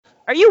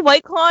Are you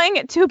white clawing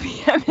at 2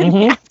 p.m. in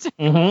the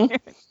afternoon?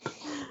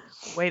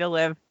 Way to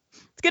live.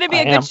 It's going to be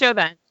a good show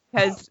then,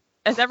 because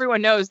as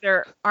everyone knows,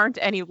 there aren't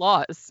any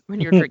laws when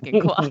you're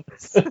drinking claws.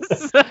 So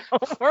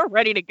we're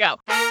ready to go.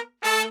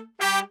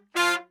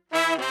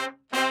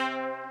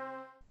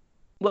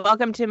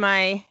 Welcome to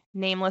my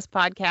nameless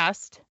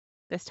podcast.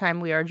 This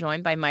time we are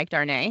joined by Mike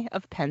Darnay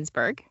of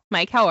Pennsburg.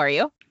 Mike, how are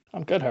you?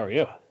 I'm good. How are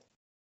you?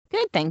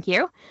 Good, thank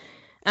you.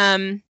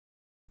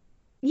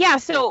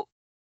 So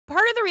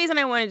part of the reason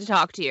I wanted to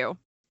talk to you,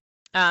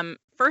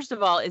 first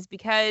of all, is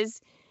because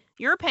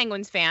you're a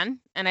Penguins fan,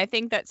 and I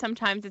think that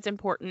sometimes it's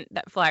important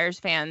that Flyers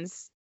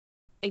fans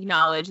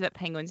acknowledge that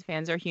Penguins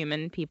fans are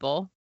human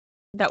people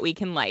that we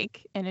can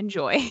like and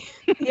enjoy.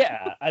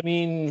 Yeah, I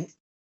mean,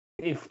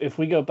 if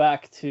we go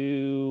back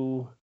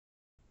to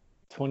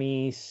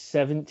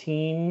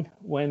 2017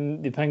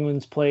 when the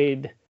Penguins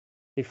played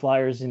the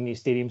Flyers in the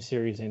Stadium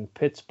Series in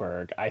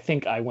Pittsburgh, I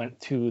think I went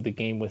to the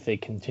game with a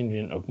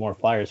contingent of more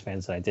Flyers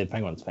fans than I did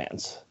Penguins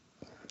fans.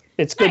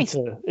 It's good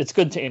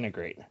to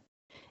integrate.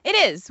 It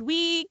is.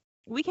 We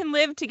can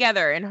live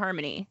together in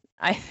harmony,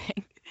 I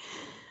think.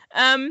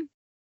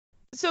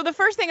 So the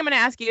first thing I'm going to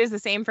ask you is the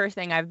same first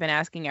thing I've been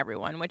asking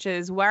everyone, which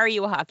is, why are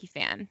you a hockey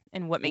fan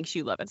and what makes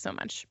you love it so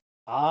much?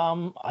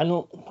 I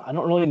don't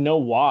really know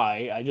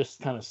why. I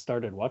just kind of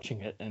started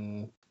watching it,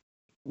 and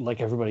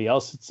like everybody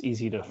else, it's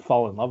easy to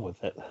fall in love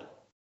with it.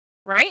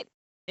 Right?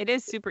 It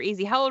is super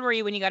easy. How old were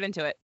you when you got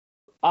into it?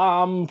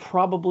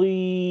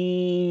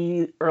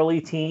 Probably early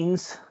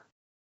teens.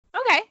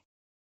 Okay.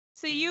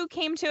 So you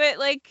came to it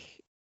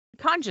like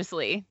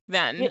consciously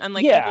then,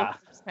 unlike people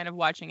just kind of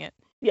watching it.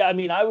 Yeah, I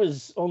mean, I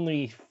was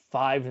only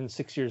 5 and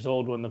 6 years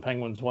old when the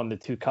Penguins won the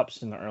 2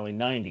 cups in the early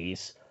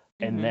 90s.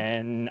 And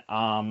then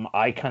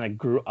I kind of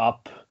grew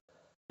up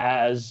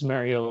as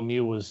Mario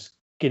Lemieux was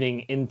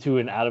getting into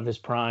and out of his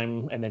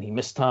prime, and then he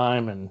missed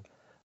time, and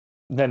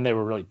then they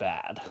were really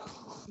bad.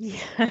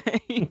 Yeah,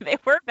 they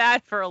were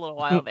bad for a little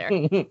while there.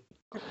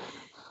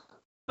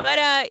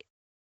 But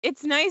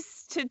it's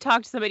nice to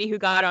talk to somebody who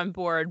got on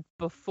board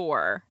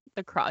before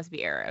the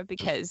Crosby era,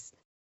 because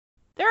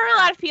there are a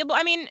lot of people,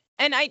 I mean,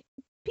 and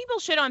people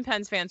shit on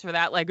Pens fans for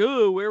that, like,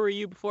 oh, where were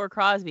you before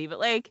Crosby?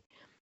 But like,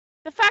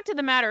 the fact of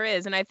the matter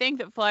is, and I think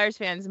that Flyers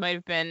fans might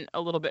have been a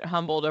little bit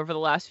humbled over the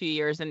last few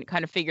years and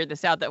kind of figured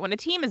this out, that when a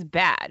team is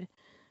bad,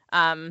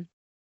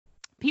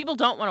 people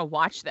don't want to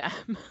watch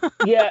them.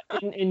 Yeah,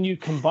 and you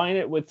combine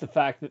it with the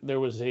fact that there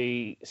was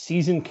a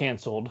season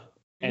canceled,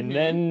 and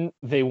then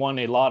they won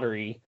a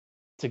lottery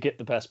to get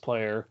the best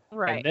player,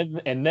 right?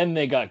 And then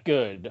they got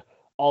good.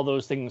 All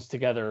those things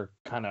together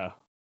kind of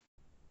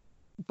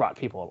brought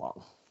people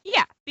along.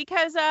 Yeah,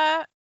 because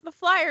the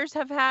Flyers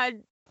have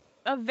had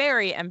a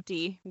very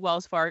empty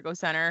Wells Fargo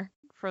Center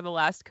for the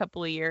last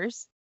couple of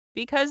years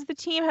because the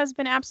team has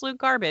been absolute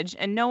garbage,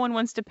 and no one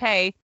wants to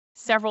pay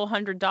several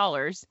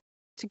 $100s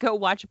to go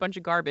watch a bunch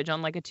of garbage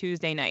on like a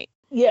Tuesday night.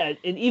 Yeah,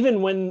 and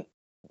even when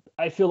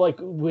I feel like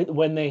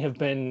when they have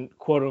been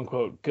quote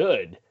unquote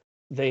good,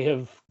 they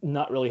have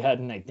not really had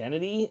an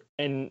identity,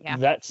 and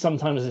that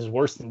sometimes is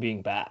worse than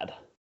being bad.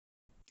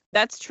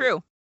 That's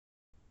true.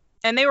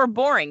 And they were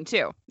boring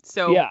too.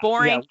 So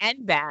boring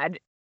and bad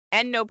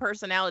and no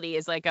personality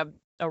is like a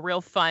real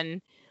fun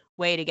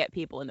way to get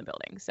people in the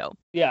building. So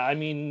yeah, I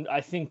mean,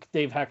 I think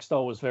Dave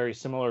Hextall was very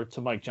similar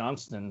to Mike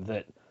Johnston,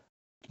 that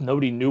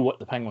nobody knew what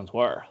the Penguins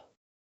were.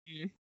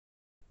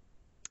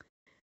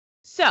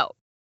 So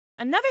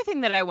another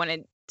thing that I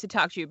wanted to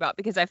talk to you about,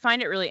 because I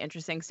find it really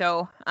interesting.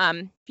 So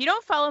if you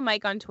don't follow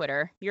Mike on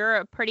Twitter, you're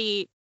a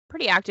pretty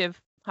active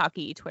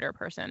hockey Twitter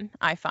person,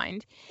 I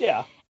find.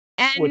 Yeah.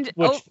 And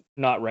which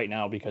not right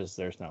now, because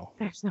there's no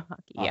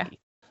hockey. Yeah.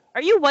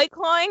 Are you white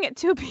clawing at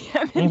 2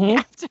 p.m. in the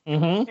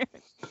afternoon?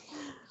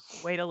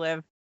 Way to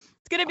live.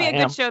 It's going to be a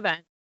good show then,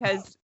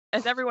 because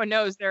as everyone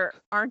knows, there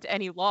aren't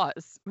any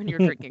laws when you're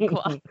drinking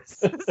claws.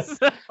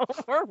 So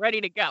we're ready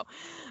to go.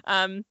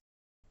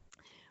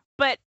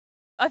 But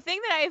a thing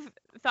that I've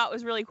thought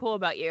was really cool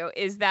about you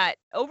is that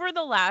over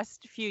the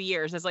last few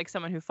years, as like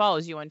someone who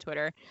follows you on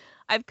Twitter,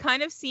 I've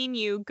kind of seen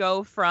you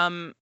go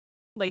from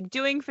like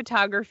doing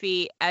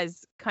photography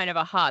as kind of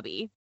a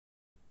hobby,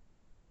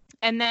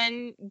 and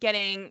then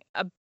getting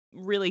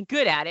really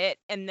good at it,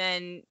 and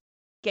then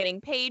getting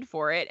paid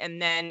for it,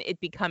 and then it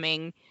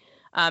becoming,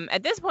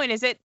 at this point,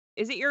 is it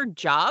your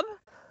job?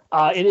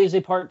 It is a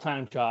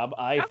part-time job.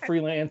 I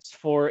freelance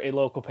for a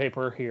local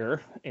paper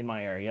here in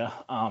my area.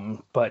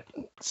 But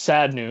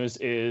sad news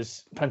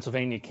is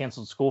Pennsylvania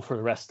canceled school for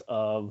the rest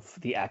of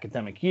the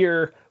academic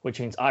year,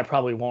 which means I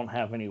probably won't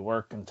have any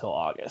work until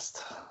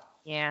August.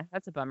 Yeah,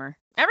 that's a bummer.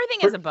 Everything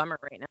is a bummer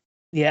right now.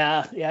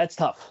 Yeah, it's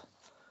tough.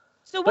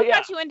 So what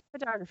got you into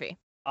photography?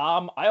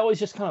 I always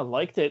just kind of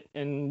liked it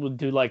and would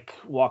do like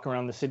walk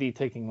around the city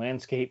taking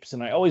landscapes,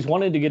 and I always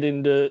wanted to get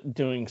into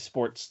doing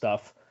sports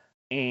stuff.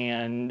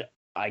 And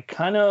I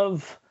kind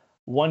of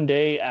one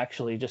day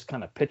actually just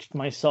kind of pitched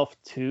myself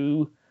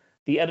to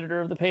the editor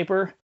of the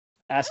paper,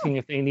 asking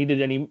if they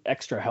needed any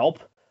extra help.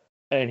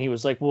 And he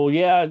was like, well,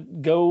 yeah,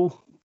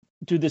 go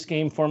do this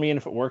game for me, and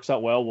if it works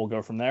out well, we'll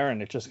go from there.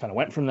 And it just kind of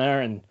went from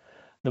there. And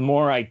the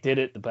more I did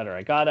it, the better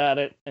I got at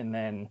it. And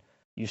then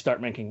you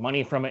start making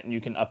money from it, and you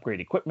can upgrade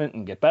equipment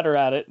and get better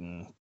at it,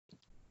 and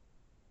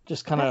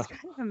just kind of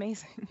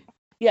amazing.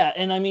 Yeah,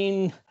 and I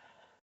mean,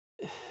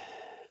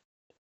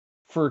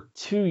 for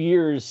 2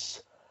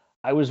 years,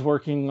 I was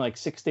working like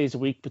 6 days a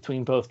week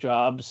between both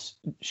jobs,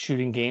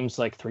 shooting games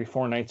like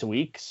 3-4 nights a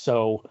week.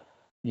 So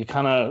you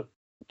kind of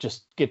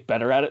just get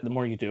better at it the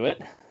more you do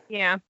it.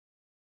 Yeah.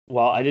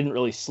 Well, I didn't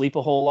really sleep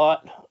a whole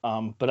lot,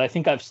 but I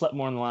think I've slept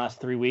more in the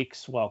last 3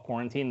 weeks while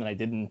quarantined than I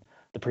did in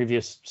the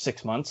previous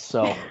 6 months.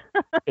 So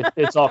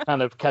it's all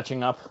kind of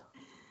catching up.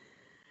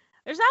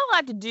 There's not a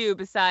lot to do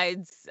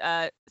besides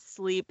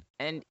sleep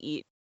and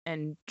eat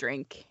and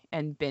drink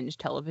and binge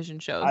television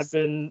shows. I've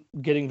been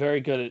getting very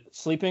good at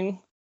sleeping,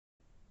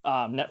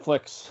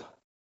 Netflix,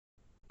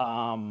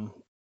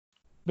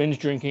 binge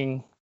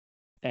drinking,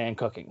 and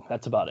cooking.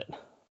 That's about it.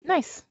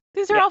 Nice.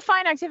 These are all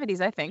fine activities,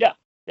 I think. Yeah.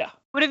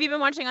 What have you been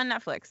watching on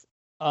Netflix?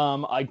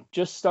 I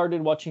just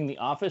started watching The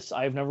Office.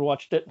 I've never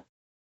watched it.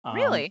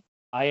 Really?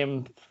 I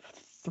am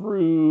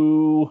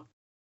through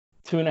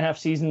 2.5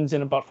 seasons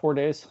in about 4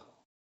 days.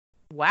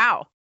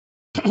 Wow.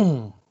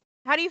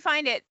 How do you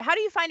find it? How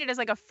do you find it as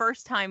like a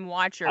first-time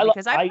watcher?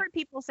 Because I've heard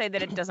people say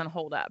that it doesn't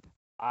hold up.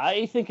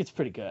 I think it's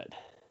pretty good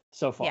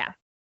so far. Yeah.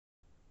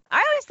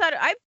 I always thought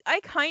I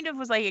kind of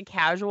was like a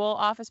casual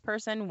Office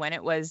person when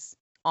it was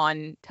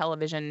on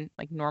television,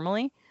 like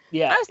normally.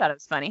 Yeah. I always thought it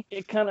was funny.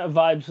 It kind of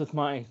vibes with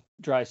my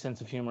dry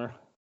sense of humor.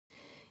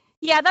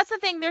 Yeah, that's the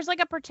thing. There's like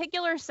a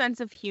particular sense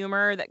of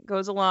humor that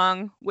goes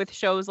along with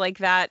shows like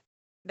that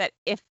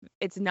if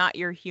it's not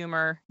your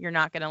humor, you're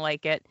not going to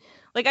like it.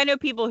 Like I know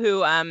people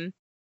who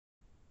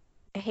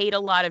hate a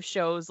lot of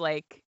shows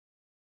like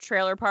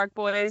Trailer Park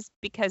Boys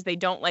because they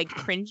don't like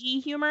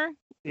cringy humor.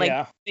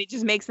 Like it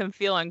just makes them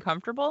feel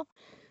uncomfortable.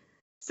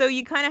 So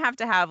you kind of have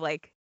to have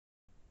like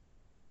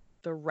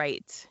the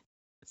right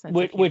sense of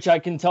humor. Which I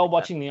can tell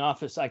watching The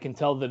Office, I can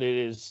tell that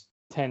it is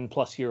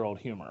 10-plus-year-old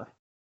humor.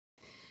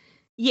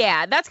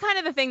 Yeah, that's kind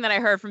of the thing that I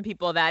heard from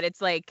people, that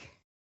it's like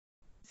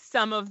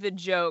some of the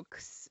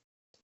jokes,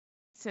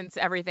 since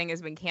everything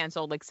has been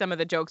canceled, like some of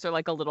the jokes are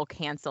like a little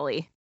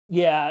cancel-y.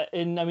 Yeah,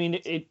 and I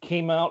mean, it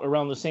came out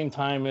around the same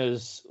time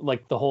as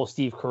like the whole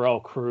Steve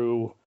Carell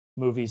crew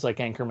movies like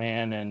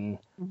Anchorman and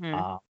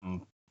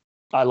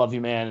I Love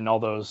You Man and all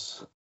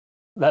those.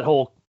 That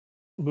whole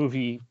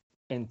movie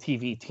and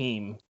TV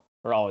team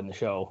are all in the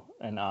show.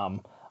 And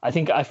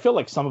I feel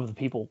like some of the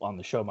people on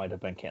the show might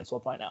have been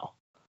canceled by now.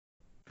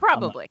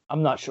 Probably.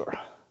 I'm not sure.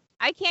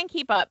 I can't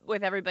keep up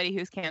with everybody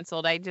who's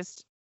canceled. I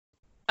just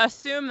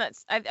assume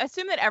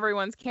that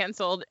everyone's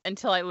canceled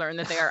until I learn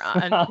that they are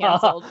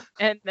uncanceled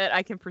and that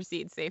I can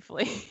proceed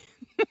safely.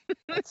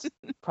 That's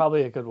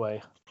probably a good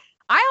way.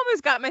 I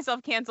almost got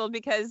myself canceled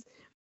because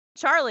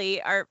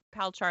Charlie, our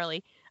pal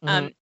Charlie,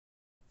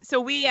 so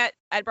we at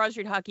Broad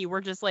Street Hockey,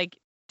 we're just like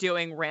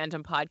doing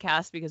random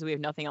podcasts because we have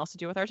nothing else to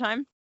do with our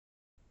time.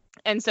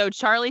 And so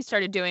Charlie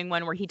started doing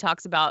one where he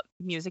talks about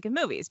music and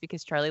movies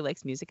because Charlie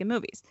likes music and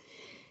movies.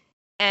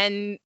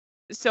 And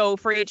so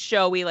for each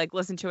show, we like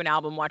listen to an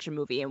album, watch a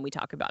movie, and we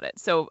talk about it.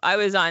 So I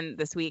was on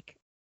this week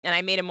and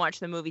I made him watch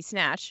the movie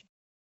Snatch.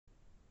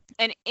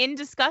 And in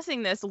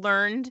discussing this,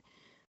 learned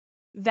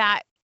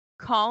that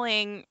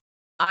calling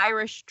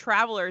Irish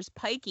travelers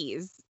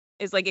pikeys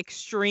is like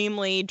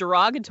extremely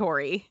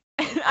derogatory.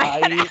 I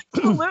had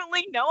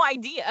absolutely no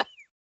idea.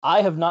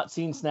 I have not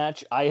seen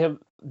Snatch. I have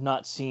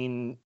not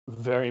seen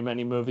very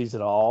many movies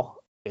at all.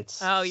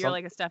 You're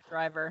like a Steph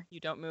Driver. You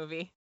don't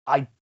movie.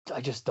 I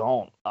just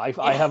don't. I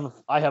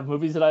have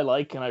movies that I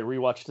like and I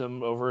rewatch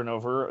them over and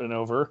over and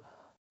over,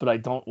 but I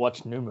don't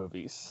watch new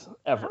movies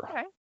ever.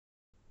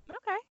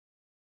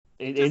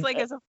 Okay. Just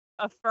as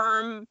a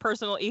firm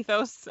personal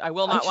ethos, I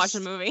will not watch a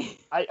movie.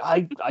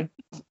 I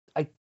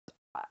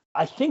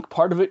think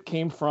part of it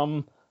came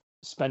from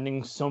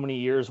spending so many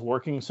years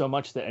working so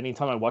much that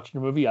anytime I watched a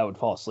movie, I would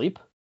fall asleep.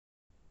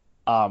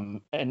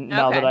 And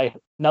now that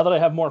I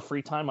have more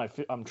free time,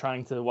 I'm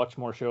trying to watch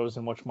more shows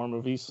and watch more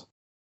movies.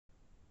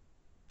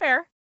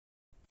 Fair.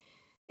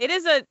 It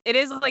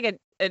is like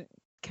a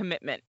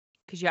commitment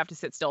because you have to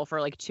sit still for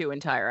like 2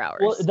 entire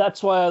hours. Well,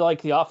 that's why I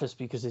like The Office,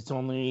 because it's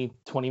only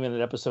 20-minute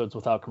episodes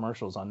without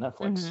commercials on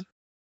Netflix. Mm-hmm.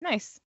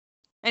 Nice.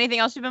 Anything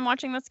else you've been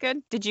watching that's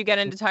good? Did you get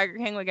into Tiger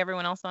King like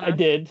everyone else on Earth? I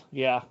did,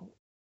 yeah.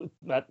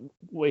 That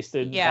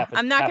wasted. Yeah,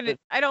 I'm not gonna.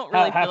 I don't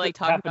really feel like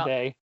talking about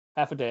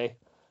half a day.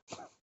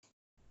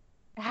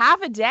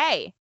 Half a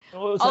day.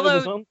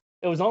 Although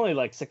it was only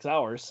like 6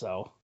 hours,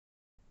 so.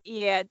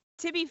 Yeah,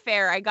 to be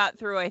fair, I got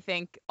through I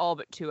think all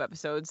but 2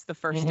 episodes the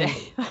first day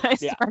I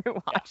started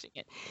watching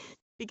it,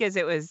 because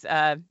it was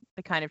the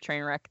kind of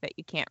train wreck that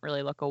you can't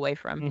really look away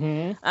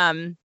from.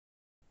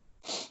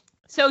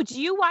 So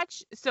do you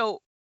watch?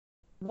 So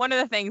one of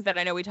the things that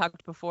I know we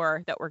talked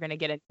before that we're going to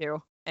get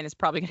into, and it's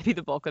probably going to be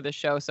the bulk of the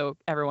show, so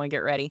everyone get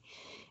ready,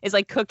 is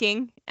like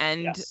cooking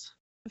and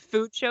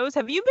food shows.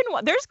 Have you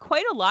been? There's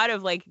quite a lot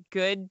of like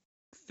good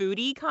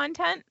foodie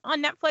content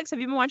on Netflix. Have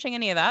you been watching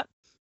any of that?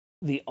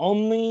 The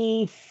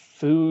only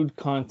food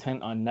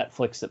content on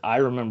Netflix that I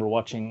remember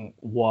watching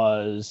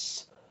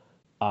was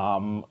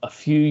a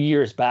few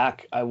years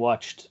back. I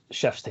watched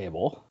Chef's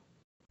Table.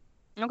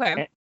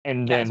 Okay.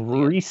 And Yeah, it's then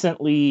really good.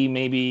 recently,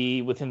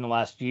 maybe within the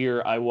last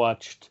year, I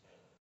watched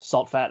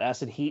Salt, Fat,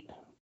 Acid, Heat.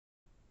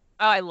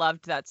 Oh, I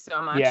loved that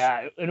so much.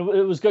 Yeah, and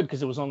it was good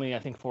because it was only, I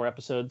think, 4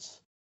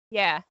 episodes.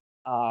 Yeah.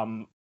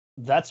 Um,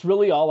 that's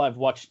really all I've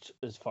watched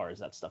as far as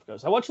that stuff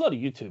goes. I watch a lot of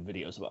YouTube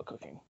videos about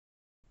cooking.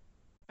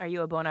 Are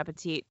you a Bon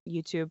Appetit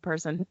YouTube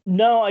person?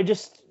 No, I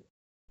just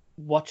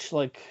watch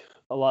like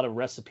a lot of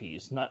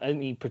recipes, not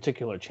any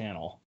particular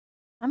channel.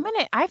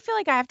 I feel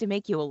like I have to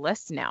make you a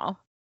list now,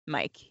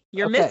 Mike.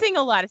 You're Okay. missing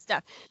a lot of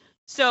stuff.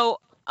 So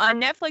on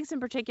Netflix in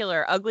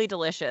particular, Ugly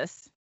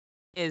Delicious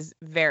is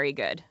very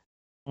good.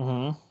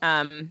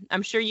 Mm-hmm.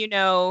 I'm sure you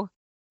know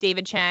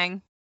David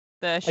Chang,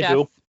 the chef, I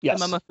do. Yes.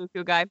 the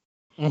Momofuku guy.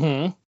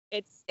 Mm-hmm.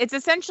 It's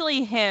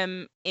essentially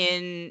him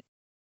in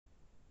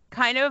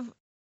kind of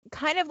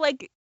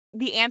like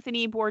the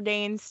Anthony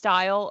Bourdain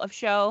style of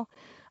show.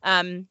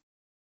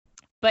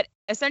 But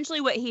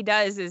essentially what he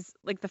does is,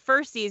 like, the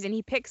first season,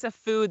 he picks a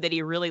food that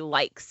he really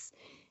likes,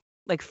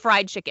 like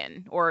fried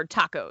chicken or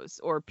tacos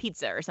or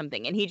pizza or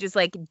something. And he just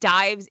like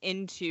dives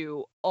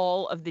into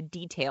all of the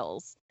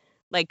details,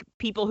 like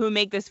people who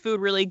make this food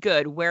really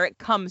good, where it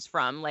comes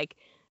from, like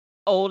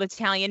old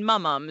Italian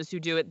mum-mums who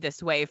do it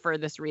this way for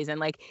this reason.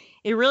 Like,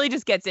 it really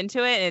just gets into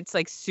it, and it's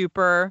like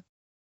super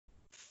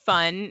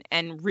fun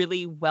and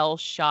really well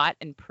shot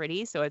and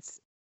pretty. So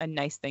it's a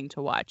nice thing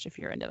to watch if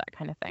you're into that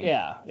kind of thing.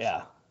 Yeah,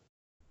 yeah.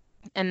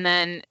 And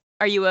then,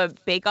 are you a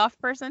bake-off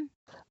person?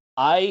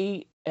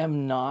 I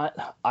am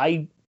not.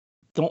 I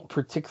don't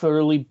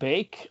particularly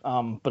bake,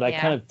 but I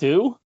kind of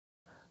do.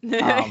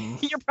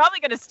 You're probably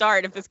going to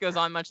start if this goes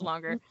on much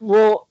longer.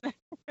 Well,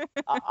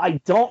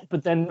 I don't,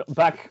 but then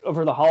back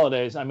over the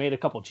holidays, I made a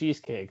couple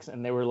cheesecakes,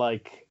 and they were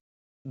like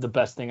the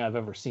best thing I've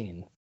ever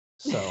seen.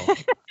 So,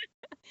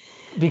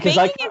 because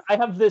I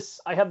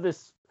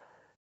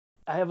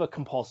have a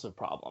compulsive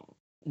problem,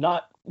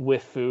 not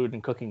with food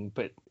and cooking,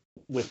 but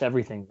with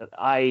everything. That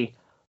I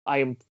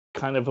am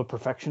kind of a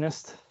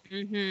perfectionist.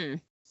 Mm-hmm.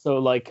 So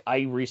like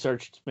I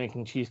researched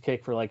making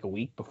cheesecake for like a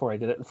week before I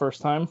did it the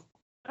first time.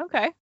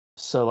 Okay.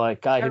 So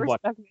like I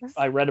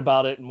read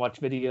about it and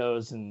watched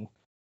videos and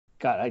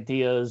got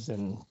ideas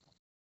and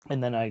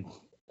then I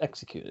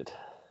executed.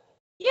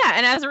 Yeah,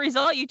 and as a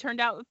result, you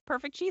turned out with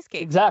perfect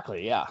cheesecake.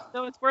 Exactly, yeah.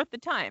 So it's worth the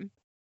time.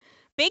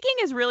 Baking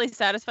is really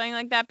satisfying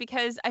like that,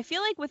 because I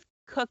feel like with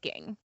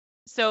cooking,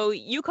 so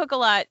you cook a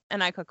lot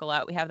and I cook a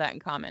lot. We have that in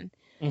common.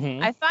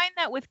 Mm-hmm. I find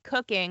that with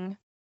cooking,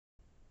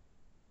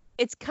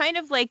 it's kind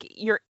of like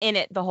you're in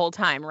it the whole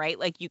time, right?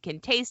 Like, you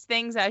can taste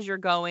things as you're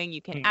going,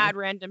 you can add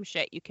random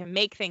shit, you can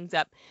make things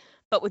up.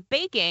 But with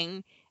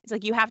baking, it's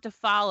like you have to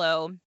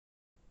follow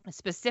a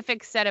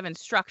specific set of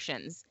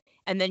instructions,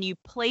 and then you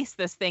place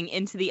this thing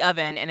into the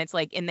oven, and it's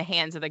like in the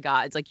hands of the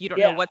gods. Like, you don't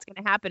know what's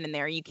going to happen in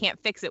there. You can't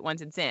fix it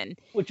once it's in.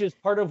 Which is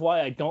part of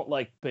why I don't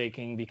like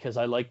baking, because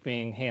I like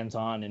being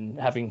hands-on and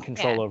having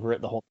control over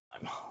it the whole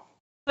time.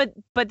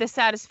 But the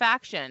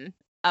satisfaction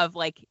of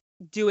like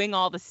doing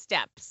all the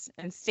steps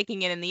and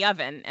sticking it in the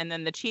oven, and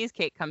then the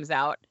cheesecake comes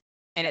out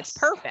and it's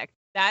perfect.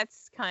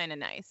 That's kind of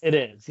nice. It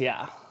is,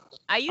 yeah.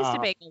 I used to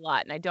bake a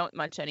lot, and I don't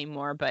much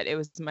anymore, but it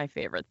was my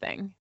favorite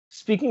thing.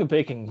 Speaking of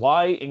baking,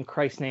 why in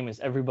Christ's name is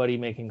everybody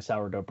making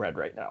sourdough bread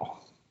right now?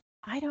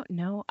 I don't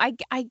know. I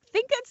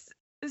think it's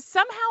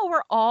somehow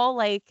we're all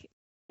like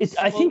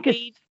I think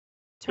it's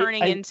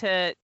turning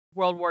into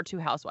World War II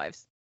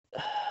housewives.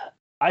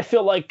 I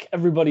feel like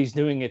everybody's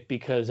doing it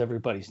because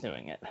everybody's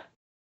doing it.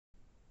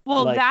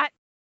 Well, like,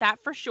 that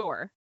for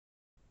sure.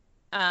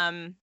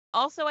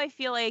 Also, I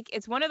feel like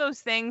it's one of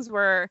those things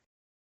where,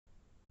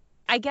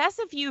 I guess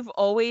if you've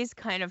always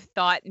kind of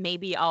thought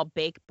maybe I'll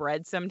bake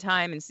bread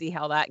sometime and see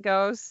how that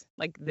goes,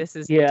 like this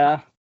is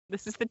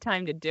the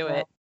time to do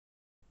it.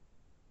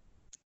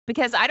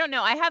 Because I don't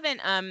know, I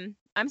haven't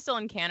I'm still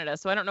in Canada,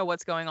 so I don't know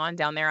what's going on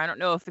down there. I don't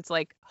know if it's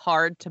like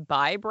hard to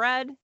buy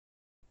bread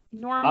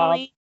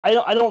normally. I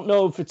don't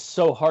know if it's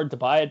so hard to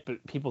buy it,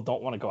 but people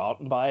don't want to go out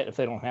and buy it if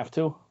they don't have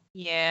to.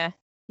 Yeah,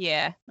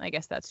 I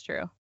guess that's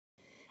true.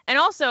 And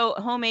also,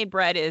 homemade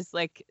bread is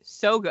like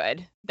so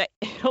good that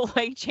it'll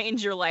like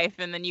change your life,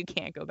 and then you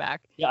can't go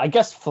back. Yeah, I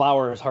guess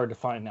flour is hard to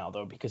find now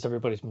though, because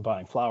everybody's been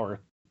buying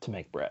flour to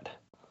make bread.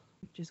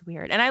 Which is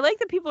weird. And I like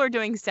that people are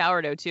doing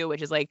sourdough too,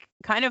 which is like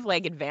kind of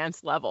like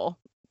advanced level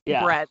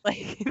bread.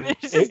 Like, they're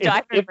just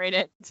diving right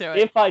into it.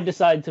 If I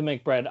decide to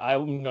make bread,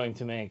 I'm going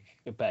to make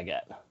a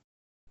baguette.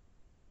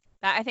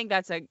 I think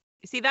that's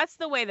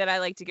the way that I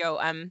like to go.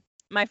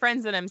 My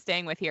friends that I'm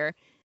staying with here,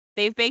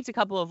 they've baked a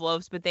couple of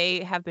loaves, but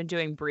they have been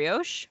doing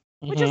brioche,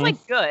 which is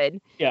like good.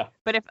 Yeah.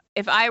 But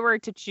if I were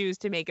to choose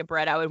to make a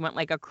bread, I would want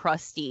like a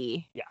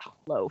crusty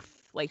loaf,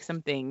 like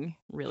something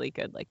really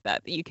good like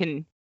that you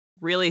can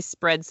really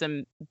spread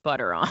some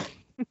butter on.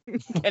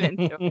 Get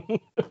into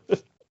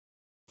it.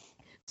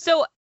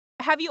 So,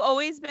 have you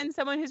always been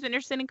someone who's been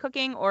interested in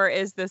cooking, or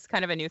is this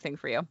kind of a new thing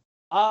for you?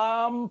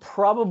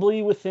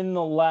 Probably within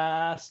the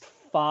last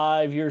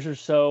 5 years or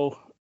so,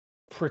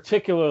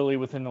 particularly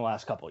within the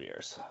last couple of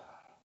years.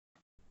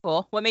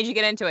 Cool. What made you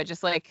get into it?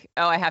 Just like,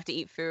 oh, I have to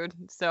eat food,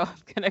 so I'm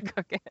gonna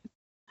cook it.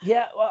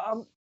 Yeah,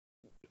 well,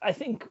 I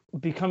think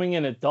becoming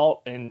an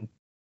adult and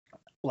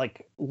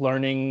like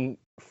learning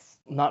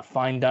not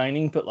fine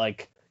dining, but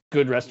like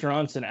good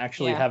restaurants and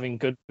actually having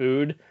good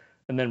food,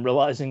 and then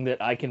realizing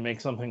that I can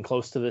make something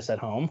close to this at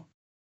home.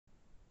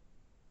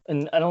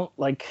 And I don't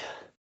like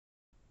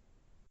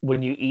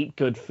when you eat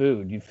good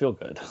food, you feel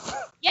good.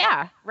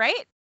 Yeah,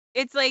 right?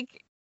 It's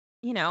like,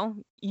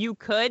 you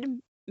could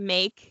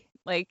make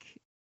like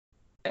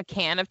a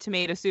can of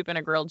tomato soup and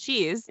a grilled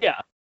cheese. Yeah,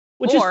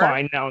 which is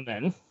fine now and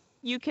then.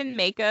 You can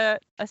make a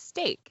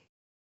steak.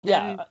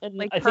 Yeah, and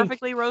like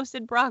perfectly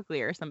roasted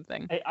broccoli or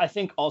something. I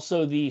think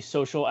also the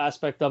social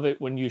aspect of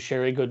it when you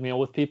share a good meal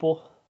with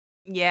people.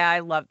 Yeah,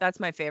 that's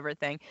my favorite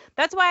thing.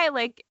 That's why I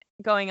like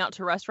going out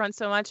to restaurants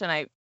so much, and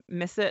I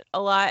miss it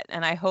a lot.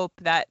 And I hope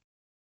that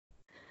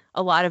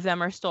a lot of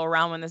them are still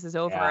around when this is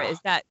over. Is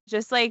that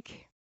just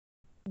like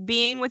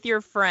being with your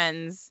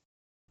friends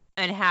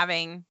and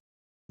having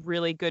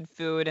really good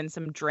food and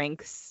some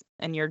drinks,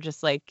 and you're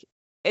just like,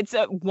 it's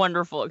a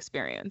wonderful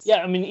experience.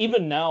 Yeah, I mean,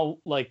 even now,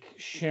 like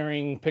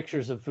sharing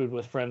pictures of food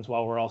with friends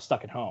while we're all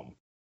stuck at home.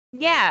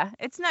 Yeah,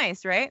 it's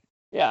nice, right?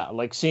 Yeah,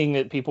 like seeing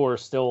that people are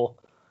still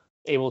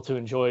able to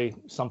enjoy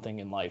something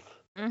in life.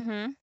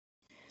 Mm-hmm.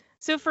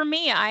 So for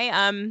me,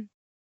 I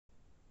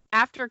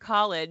after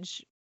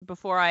college,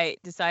 before I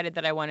decided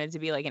that I wanted to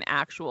be like an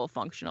actual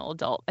functional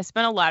adult, I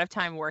spent a lot of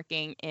time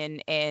working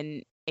in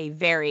a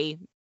very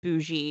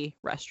bougie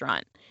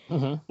restaurant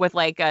with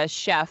like a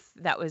chef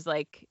that was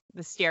like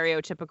the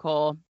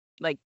stereotypical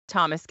like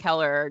Thomas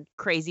Keller,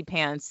 crazy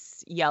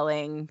pants,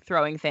 yelling,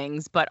 throwing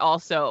things, but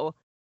also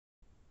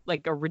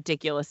like a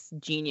ridiculous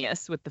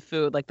genius with the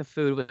food. Like the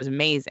food was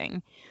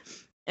amazing.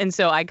 And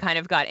so I kind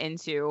of got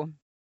into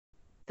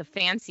the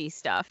fancy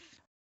stuff,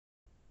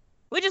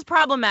 which is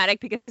problematic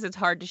because it's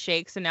hard to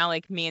shake. So now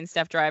like me and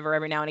Steph Driver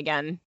every now and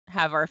again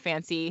have our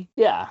fancy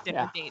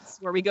dinner dates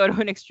where we go to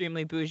an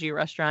extremely bougie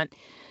restaurant.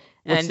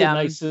 What's the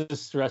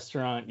nicest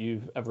restaurant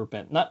you've ever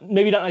been?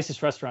 Maybe not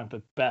nicest restaurant,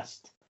 but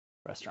best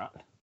restaurant.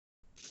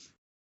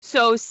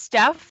 So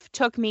Steph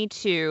took me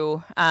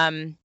to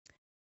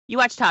you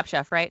watch Top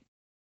Chef, right?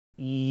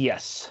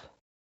 Yes.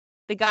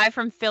 The guy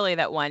from Philly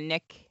that won,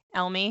 Nick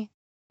Elmy.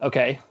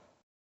 Okay.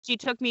 She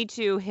took me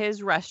to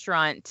his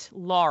restaurant,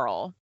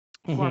 Laurel,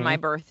 for my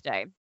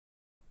birthday.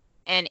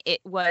 And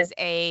it was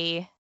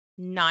a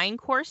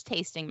 9-course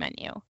tasting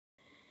menu,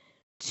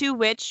 to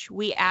which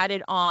we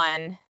added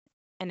on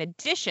an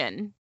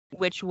addition,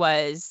 which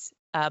was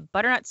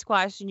butternut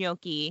squash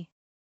gnocchi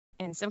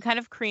and some kind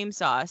of cream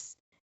sauce.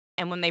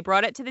 And when they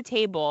brought it to the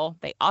table,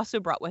 they also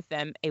brought with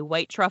them a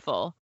white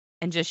truffle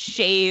and just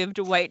shaved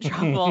white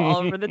truffle all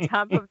over the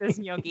top of this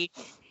gnocchi.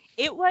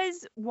 It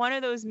was one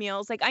of those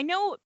meals. Like, I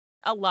know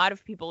a lot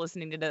of people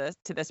listening to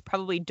this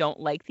probably don't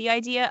like the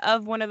idea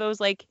of one of those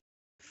like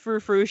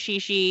frou-frou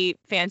shishi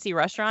fancy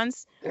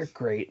restaurants. They're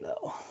great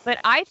though. But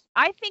I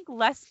think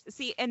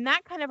in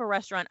that kind of a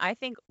restaurant, I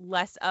think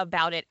less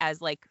about it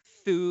as like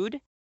food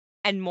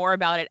and more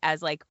about it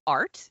as like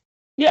art.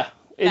 Yeah,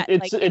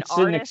 it's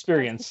an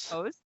experience.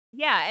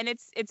 Yeah, and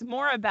it's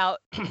more about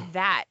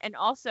that. And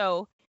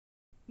also,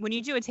 when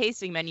you do a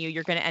tasting menu,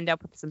 you're going to end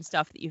up with some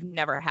stuff that you've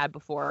never had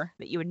before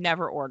that you would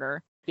never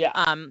order.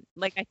 Yeah.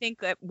 Like I think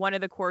that one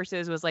of the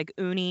courses was like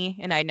uni,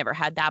 and I'd never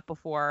had that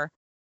before.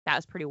 That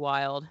was pretty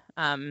wild.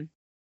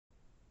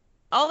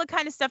 All the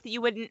kind of stuff that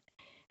you wouldn't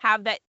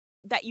have that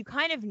you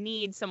kind of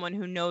need someone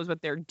who knows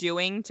what they're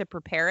doing to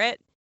prepare it,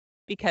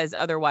 because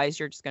otherwise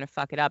you're just going to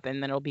fuck it up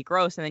and then it'll be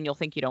gross and then you'll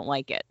think you don't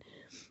like it.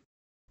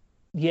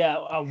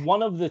 Yeah,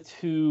 one of the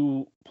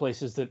two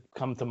places that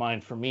come to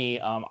mind for me,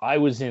 I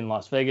was in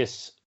Las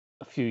Vegas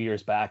a few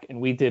years back, and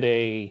we did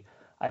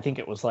I think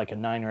it was like a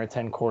 9 or a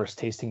 10 course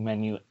tasting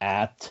menu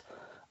at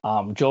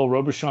Joel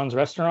Robuchon's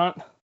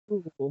restaurant.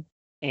 Ooh.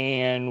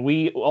 And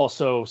we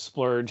also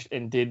splurged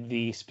and did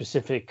the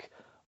specific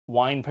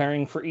wine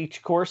pairing for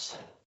each course.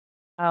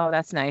 Oh,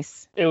 that's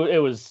nice.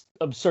 It was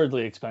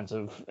absurdly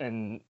expensive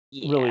and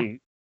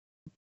really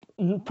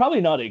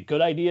probably not a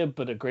good idea,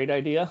 but a great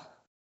idea.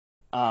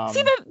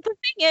 See, the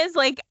thing is,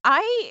 like,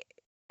 I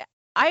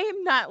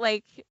am not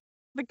like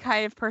the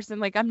kind of person,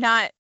 like,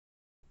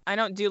 I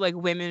don't do like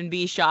women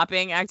be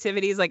shopping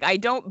activities. Like, I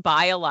don't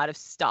buy a lot of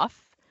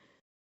stuff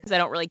because I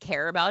don't really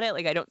care about it.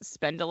 Like, I don't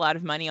spend a lot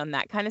of money on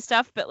that kind of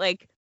stuff. But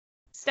like,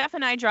 Steph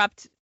and I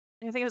dropped,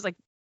 I think it was like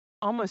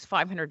almost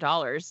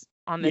 $500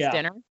 on this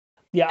dinner.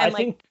 Yeah, and I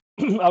think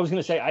I was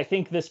gonna say, I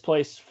think this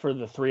place for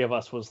the three of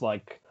us was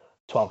like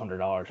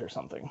 $1,200 or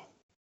something.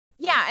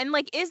 Yeah, and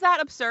like, is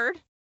that absurd?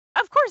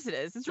 Of course it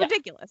is. It's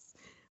ridiculous.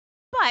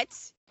 But,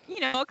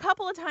 a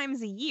couple of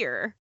times a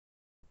year,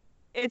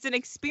 it's an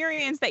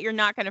experience that you're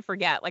not going to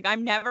forget. Like,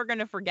 I'm never going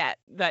to forget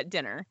that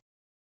dinner.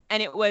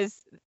 And it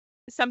was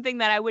something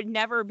that I would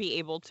never be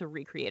able to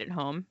recreate at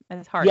home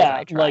as hard as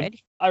I tried.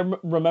 Like, I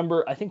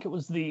remember, I think it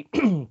was the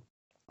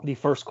the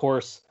first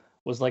course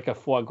was like a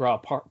foie gras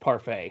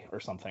parfait or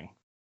something.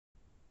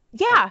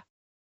 Yeah.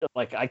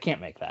 Like, I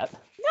can't make that.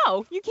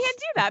 No, you can't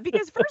do that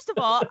because first of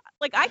all,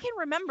 like I can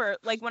remember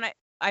like when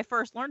I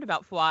first learned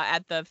about foie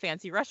at the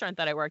fancy restaurant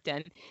that I worked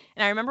in,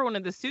 and I remember one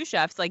of the sous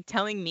chefs like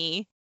telling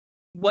me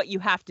what you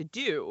have to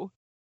do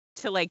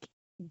to like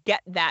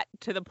get that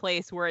to the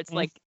place where it's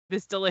like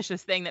this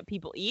delicious thing that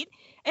people eat,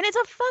 and it's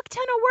a fuck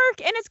ton of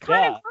work and it's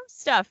kind of gross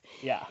stuff.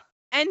 Yeah.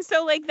 And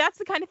so like that's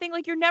the kind of thing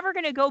like you're never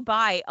gonna go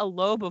buy a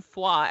lobe of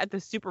foie at the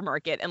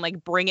supermarket and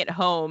like bring it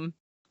home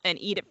and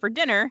eat it for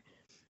dinner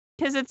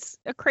because it's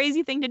a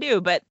crazy thing to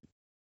do, but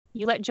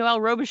you let Joël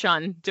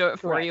Robuchon do it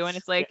for you, and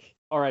it's like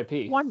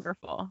R.I.P.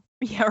 wonderful.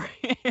 Yeah,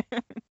 right.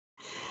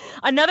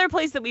 Another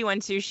place that we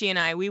went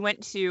to, we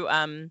went to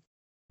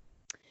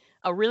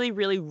a really,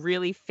 really,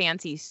 really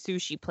fancy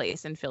sushi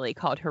place in Philly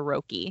called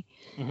Hiroki.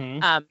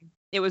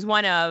 It was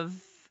one of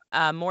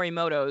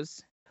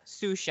Morimoto's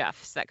sous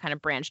chefs that kind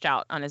of branched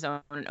out on his own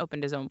and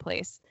opened his own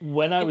place.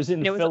 When I was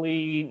in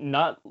Philly,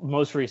 not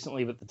most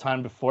recently, but the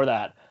time before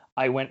that,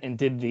 I went and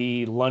did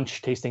the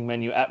lunch tasting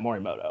menu at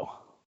Morimoto.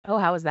 Oh,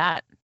 how was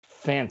that?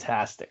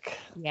 Fantastic.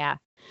 Yeah.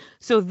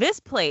 So this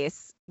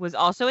place was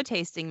also a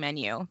tasting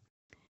menu,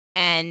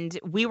 and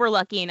we were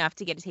lucky enough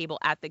to get a table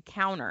at the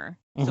counter.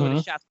 So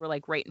the chefs were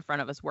like right in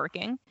front of us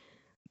working.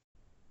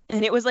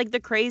 And it was like the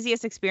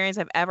craziest experience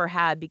I've ever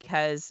had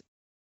because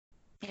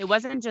it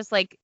wasn't just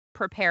like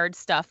prepared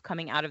stuff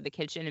coming out of the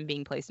kitchen and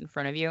being placed in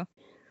front of you.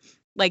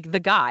 Like the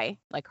guy,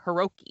 like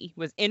Hiroki,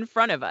 was in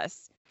front of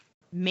us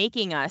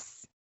making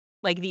us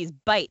like these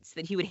bites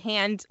that he would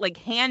hand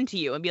to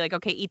you and be like,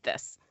 okay, eat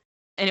this.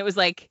 And it was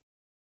like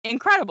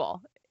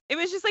incredible. It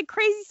was just like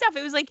crazy stuff.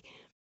 It was like,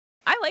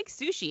 I like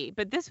sushi,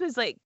 but this was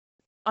like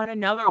on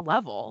another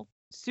level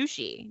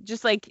sushi,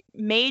 just like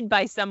made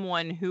by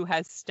someone who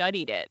has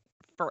studied it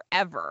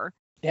forever.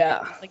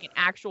 Yeah. Like an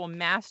actual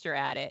master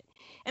at it.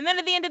 And then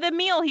at the end of the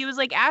meal, he was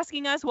like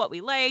asking us what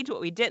we liked, what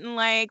we didn't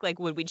like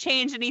would we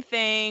change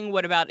anything?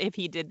 What about if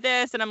he did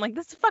this? And I'm like,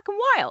 this is fucking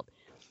wild.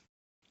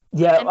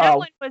 Yeah. And that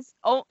one was,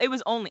 it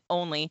was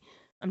only,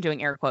 I'm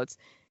doing air quotes.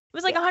 It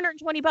was like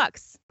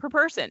 $120 per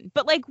person.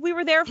 But like we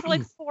were there for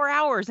like 4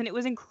 hours and it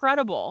was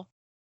incredible.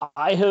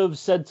 I have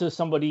said to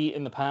somebody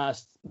in the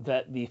past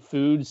that the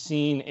food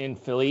scene in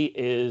Philly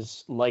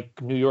is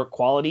like New York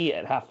quality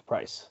at half the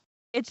price.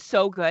 It's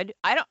so good.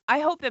 I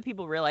hope that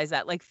people realize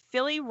that like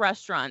Philly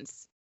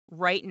restaurants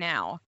right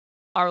now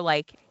are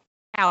like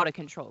out of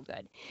control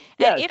good.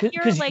 And yeah,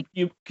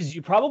 because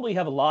you probably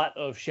have a lot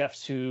of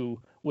chefs who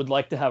would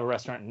like to have a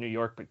restaurant in New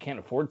York but can't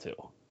afford to.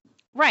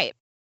 Right.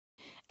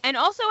 And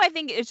also I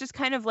think it's just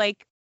kind of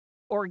like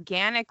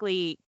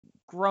organically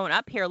grown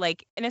up here,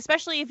 like, and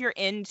especially if you're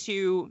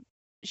into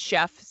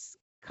chefs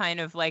kind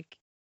of like,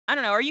 I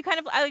don't know, are you kind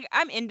of like,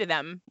 I'm into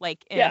them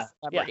like in a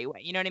celebrity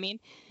way, you know what I mean?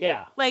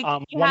 Yeah. Like I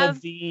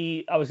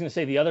was going to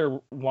say the other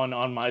one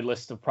on my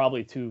list of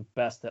probably two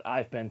best that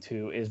I've been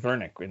to is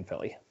Vernick in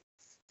Philly.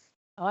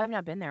 Oh, I've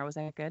not been there. Was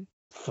that good?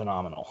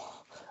 Phenomenal.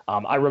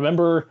 I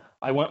remember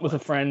I went with a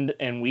friend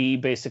and we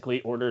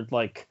basically ordered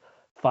like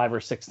 5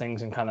 or 6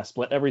 things and kind of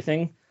split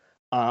everything.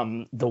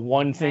 The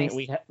one thing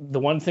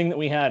that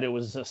we had, it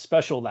was a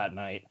special that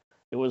night.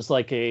 It was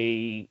like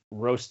a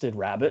roasted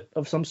rabbit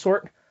of some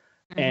sort.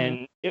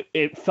 And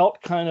it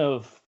felt kind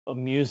of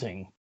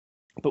amusing,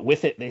 but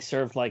with it, they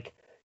served like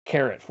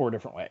carrot 4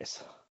 different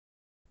ways.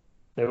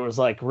 There was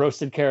like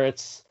roasted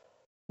carrots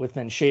with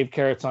then shaved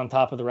carrots on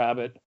top of the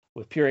rabbit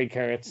with pureed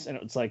carrots. And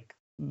it was like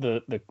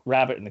the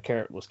rabbit and the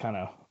carrot was kind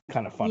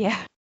of fun.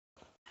 Yeah,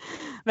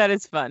 that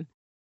is fun.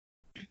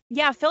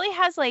 Yeah. Philly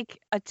has like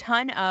a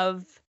ton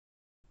of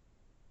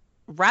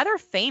rather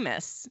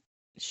famous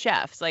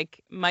chefs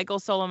like Michael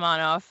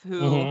Solomonov,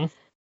 who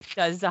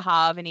does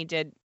Zahav, and he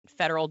did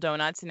Federal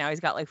Donuts, and now he's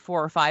got like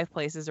 4 or 5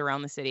 places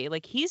around the city.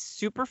 Like he's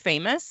super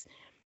famous,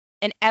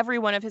 and every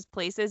one of his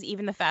places,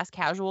 even the fast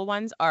casual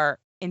ones, are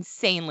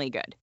insanely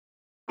good.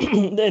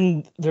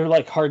 And they're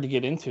like hard to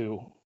get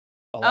into.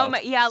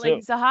 Like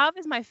Zahav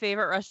is my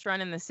favorite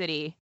restaurant in the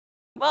city.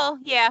 Well,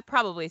 yeah,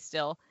 probably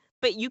still,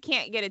 but you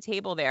can't get a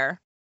table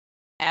there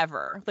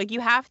ever. Like you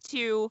have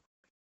to,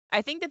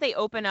 I think that they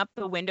open up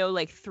the window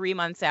like 3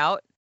 months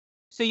out.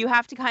 So you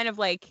have to kind of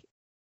like,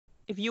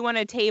 if you want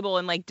a table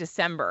in like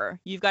December,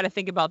 you've got to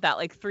think about that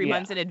like 3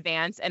 months in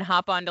advance and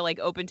hop onto like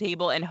Open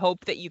Table and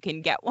hope that you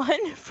can get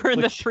one for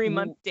the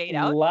 3-month date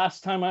out.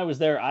 Last time I was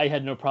there, I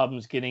had no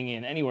problems getting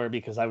in anywhere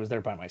because I was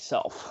there by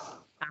myself.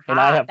 And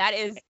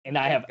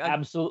I have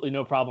absolutely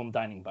no problem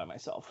dining by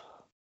myself.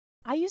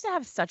 I used to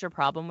have such a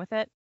problem with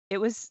it. It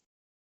was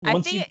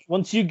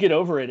once you get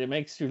over it, it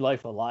makes your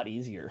life a lot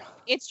easier.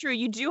 It's true.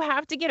 You do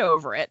have to get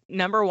over it.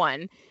 Number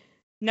 1.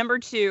 Number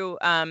 2,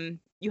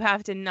 you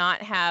have to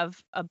not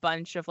have a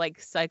bunch of like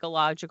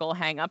psychological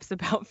hangups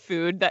about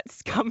food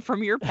that's come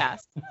from your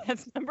past.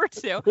 That's number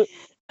 2.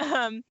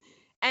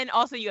 And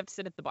also you have to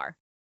sit at the bar.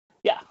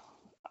 Yeah.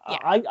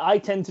 I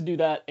tend to do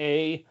that.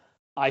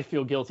 I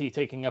feel guilty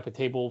taking up a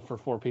table for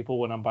 4 people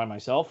when I'm by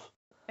myself.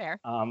 Fair.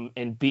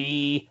 And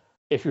B,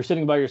 if you're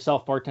sitting by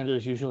yourself,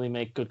 bartenders usually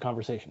make good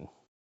conversation.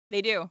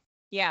 They do.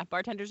 Yeah,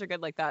 bartenders are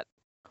good like that.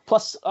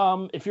 Plus,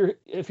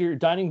 if you're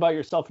dining by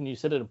yourself and you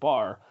sit at a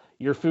bar,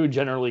 your food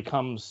generally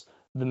comes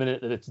the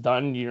minute that it's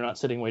done. You're not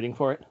sitting waiting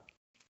for it.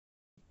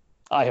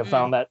 I have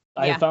found that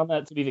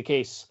to be the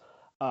case.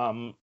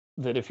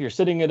 That if you're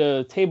sitting at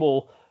a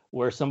table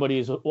where somebody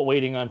is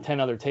waiting on 10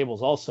 other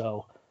tables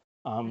also,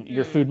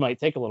 your food might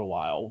take a little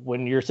while.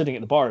 When you're sitting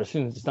at the bar, as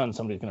soon as it's done,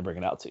 somebody's going to bring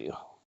it out to you.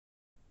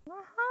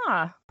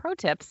 Pro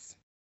tips.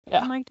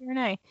 Yeah. Mike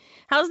DeRenay.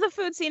 How's the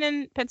food scene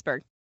in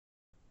Pittsburgh?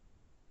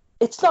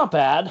 It's not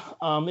bad.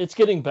 It's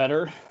getting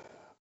better.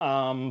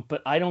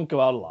 But I don't go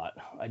out a lot.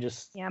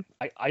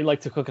 I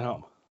like to cook at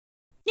home.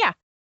 Yeah.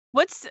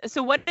 What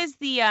is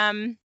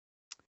the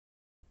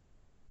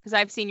because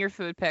I've seen your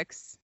food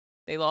pics.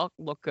 They all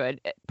look good,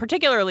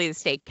 particularly the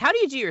steak. How do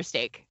you do your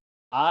steak?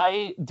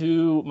 I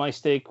do my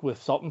steak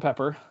with salt and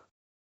pepper,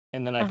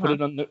 and then I put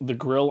it on the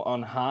grill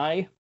on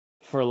high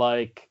for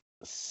like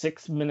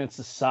 6 minutes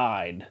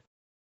aside,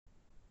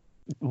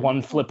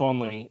 one flip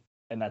only,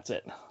 and that's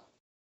it.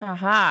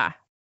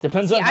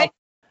 Depends on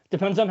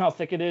how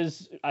thick it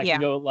is. I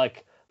can go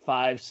like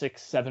 5,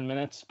 6, 7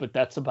 minutes, but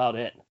that's about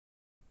it.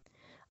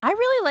 I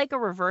really like a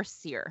reverse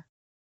sear.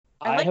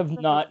 I have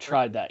not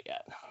tried that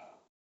yet.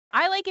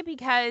 I like it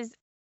because,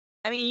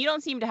 I mean, you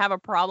don't seem to have a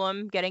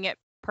problem getting it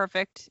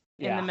perfect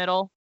in the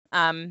middle.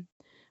 But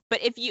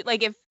if you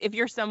like, if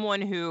you're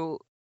someone who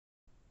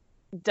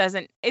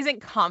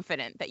isn't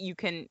confident that you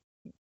can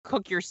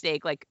cook your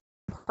steak like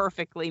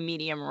perfectly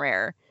medium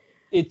rare,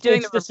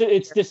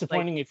 it's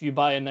disappointing if you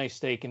buy a nice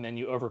steak and then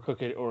you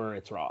overcook it or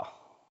it's raw.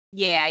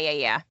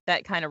 Yeah.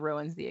 That kind of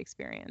ruins the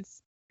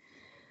experience.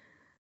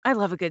 I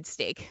love a good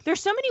steak.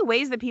 There's so many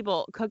ways that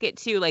people cook it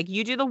too. Like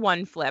you do the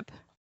one flip.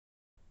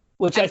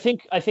 Which I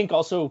think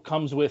also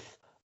comes with,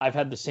 I've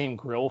had the same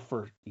grill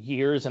for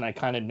years and I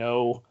kind of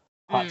know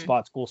hot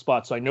spots, cool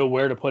spots. So I know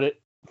where to put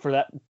it for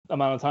that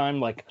amount of time.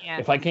 Like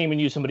if I came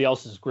and used somebody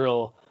else's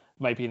grill,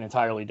 it might be an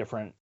entirely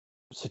different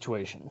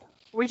situation.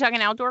 Were you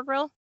talking outdoor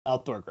grill?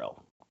 Outdoor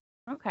grill.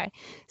 Okay.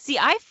 See,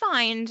 I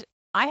find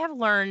I have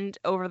learned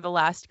over the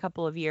last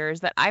couple of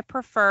years that I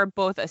prefer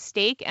both a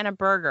steak and a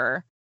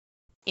burger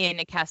in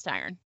a cast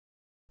iron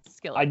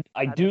skillet.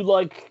 I do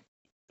like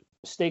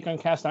steak on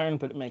cast iron,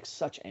 but it makes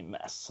such a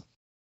mess.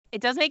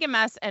 It does make a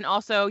mess, and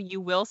also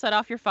you will set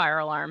off your fire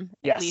alarm.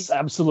 Yes,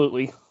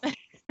 absolutely. I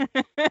got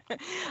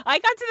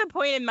to the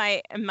point in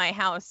my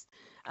house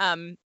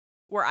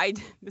where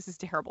this is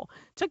terrible,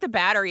 took the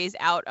batteries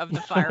out of the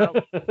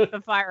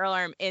fire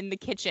alarm in the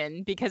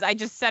kitchen because I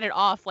just set it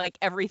off like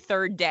every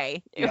third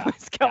day. It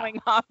was going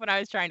off when I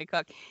was trying to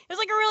cook. It was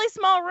like a really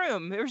small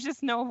room. There was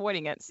just no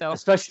avoiding it. So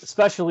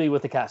especially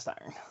with the cast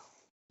iron.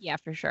 Yeah,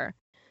 for sure.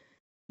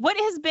 What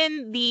has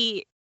been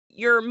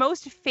your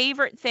most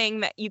favorite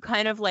thing that you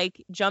kind of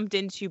like jumped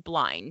into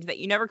blind, that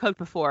you never cooked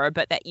before,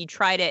 but that you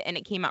tried it and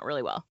it came out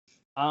really well?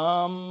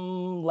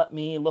 Let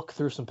me look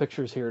through some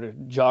pictures here to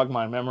jog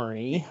my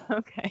memory.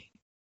 Okay.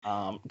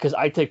 Because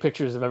I take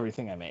pictures of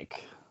everything I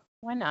make.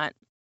 Why not?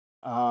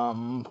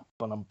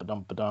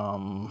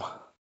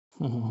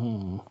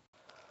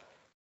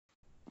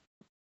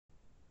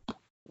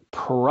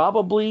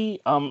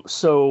 Probably.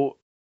 So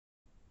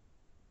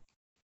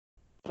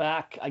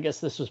back, I guess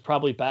this was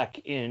probably back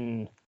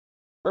in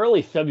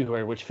early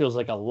February, which feels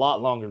like a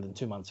lot longer than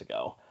 2 months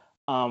ago.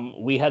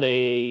 We had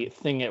a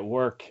thing at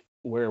work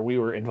where we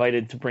were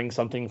invited to bring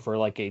something for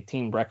like a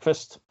team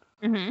breakfast.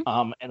 And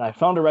I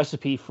found a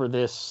recipe for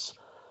this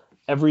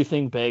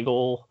everything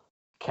bagel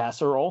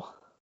casserole.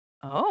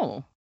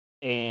 Oh.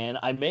 And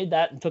I made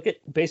that and took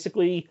it.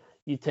 Basically,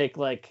 you take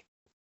like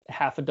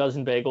half a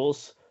dozen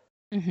bagels,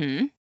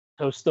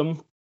 toast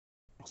them,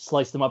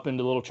 slice them up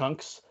into little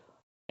chunks,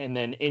 and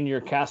then in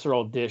your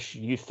casserole dish,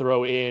 you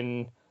throw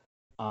in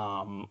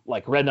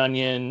like red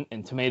onion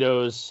and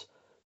tomatoes,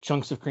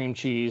 chunks of cream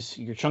cheese,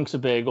 your chunks of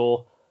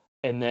bagel,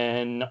 and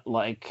then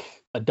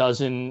like a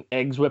dozen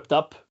eggs whipped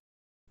up,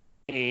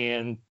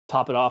 and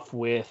top it off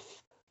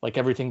with like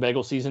everything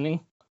bagel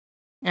seasoning,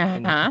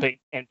 and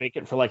bake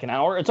it for like an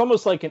hour. It's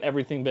almost like an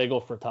everything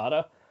bagel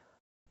frittata.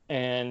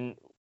 And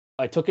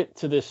I took it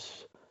to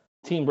this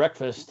team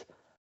breakfast,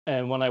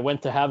 and when I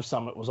went to have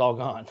some, it was all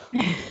gone.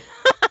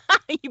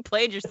 You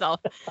played yourself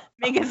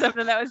making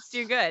something that was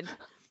too good.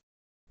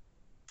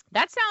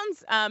 That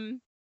sounds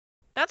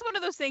that's one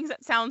of those things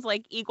that sounds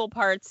like equal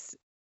parts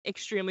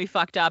extremely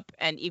fucked up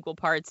and equal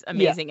parts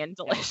amazing and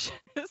delicious.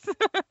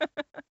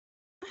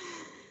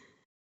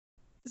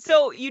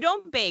 So you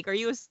don't bake. Are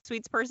you a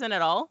sweets person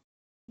at all?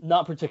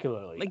 Not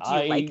particularly. Like, do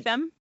you like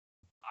them?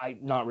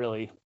 Not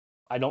really.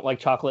 I don't like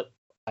chocolate.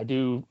 I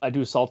do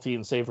salty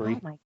and savory. Oh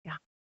my god.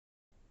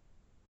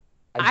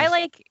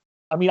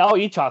 I mean, I'll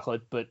eat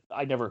chocolate, but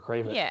I never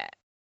crave it. Yeah.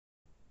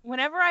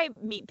 Whenever I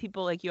meet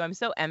people like you, I'm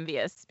so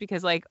envious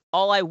because like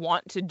all I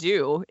want to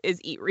do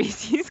is eat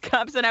Reese's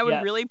cups, and I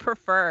would really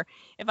prefer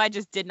if I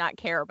just did not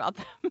care about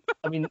them.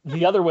 I mean,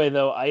 the other way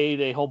though, I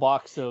ate a whole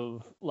box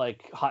of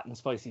like hot and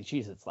spicy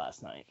Cheez-Its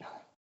last night.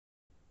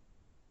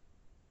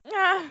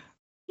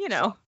 You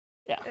know,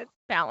 it's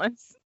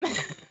balance.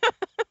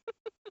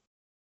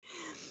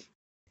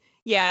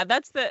 Yeah,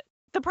 that's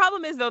the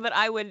problem is, though, that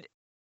I would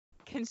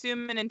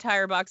consume an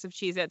entire box of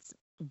Cheez-Its,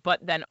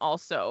 but then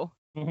also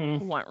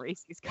want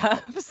Reese's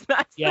Cups.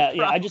 That's the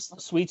problem. I just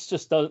sweets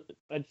just don't.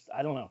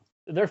 I don't know.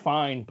 They're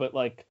fine, but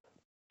like,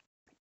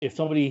 if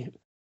somebody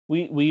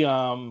we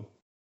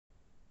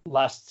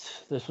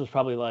this was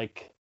probably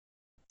like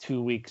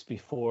 2 weeks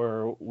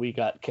before we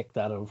got kicked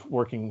out of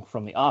working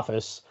from the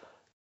office.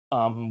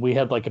 We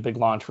had like a big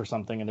launch for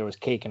something, and there was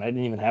cake, and I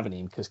didn't even have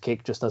any because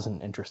cake just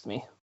doesn't interest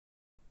me.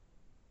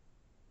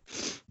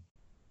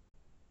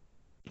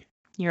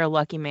 You're a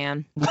lucky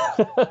man.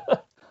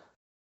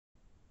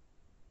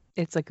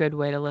 It's a good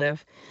way to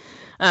live.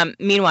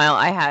 Meanwhile,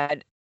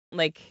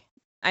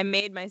 I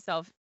made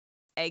myself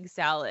egg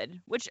salad,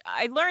 which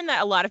I learned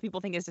that a lot of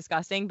people think is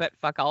disgusting, but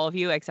fuck all of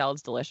you, egg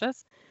salad's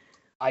delicious.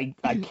 I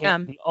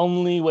can't. The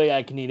only way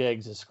I can eat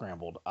eggs is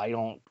scrambled. I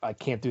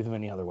can't do them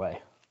any other way.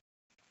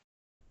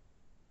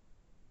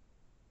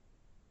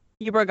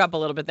 You broke up a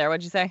little bit there.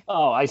 What'd you say?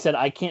 Oh, I said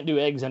I can't do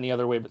eggs any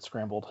other way but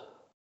scrambled.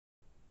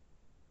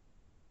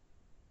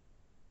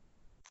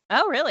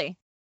 Oh, really?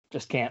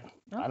 Just can't.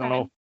 Okay. I don't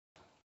know.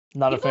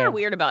 Not People a fan. People are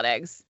weird about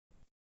eggs.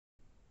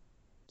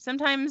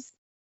 Sometimes,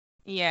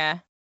 yeah.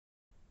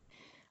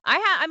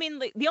 I mean,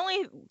 like, the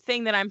only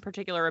thing that I'm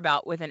particular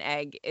about with an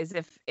egg is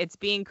if it's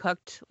being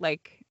cooked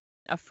like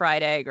a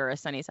fried egg or a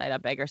sunny side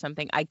up egg or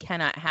something. I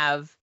cannot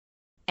have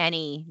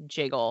any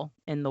jiggle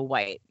in the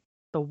white.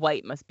 The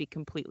white must be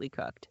completely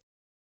cooked.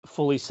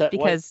 Fully set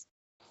because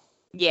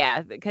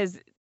white? Because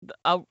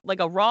a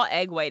raw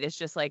egg white is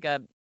just like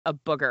a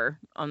booger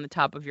on the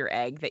top of your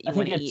egg that you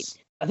want to eat.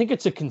 I think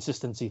it's a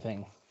consistency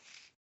thing.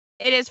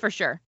 It is for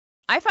sure.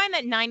 I find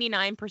that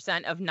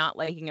 99% of not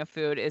liking a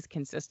food is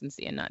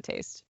consistency and not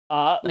taste.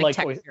 Like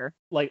texture.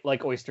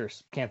 Like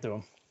oysters. Can't do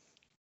them.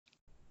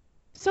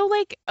 So,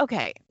 like,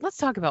 okay, let's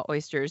talk about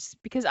oysters,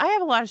 because I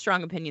have a lot of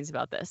strong opinions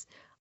about this.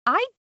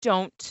 I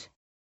don't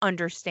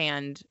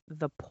understand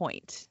the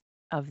point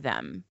of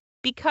them,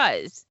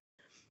 because,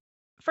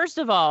 first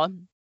of all,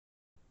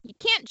 you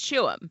can't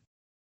chew them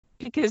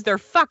because they're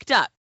fucked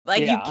up.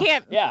 Like, you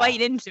can't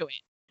bite into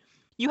it.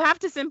 You have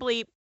to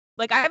simply,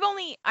 like, I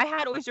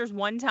had oysters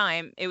one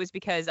time. It was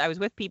because I was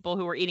with people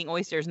who were eating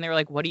oysters, and they were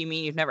like, what do you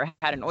mean you've never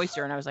had an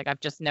oyster? And I was like,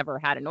 I've just never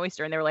had an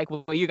oyster. And they were like,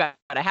 well, you got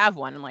to have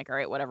one. I'm like, all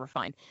right, whatever,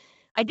 fine.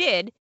 I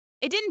did.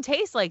 It didn't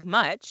taste like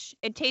much.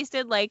 It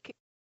tasted like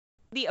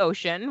the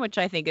ocean, which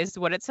I think is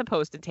what it's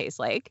supposed to taste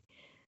like.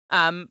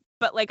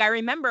 But like, I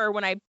remember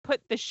when I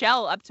put the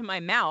shell up to my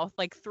mouth,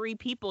 like 3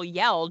 people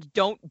yelled,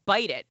 don't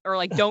bite it, or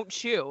like, don't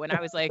chew. And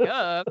I was like,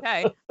 oh,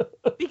 okay.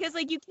 Because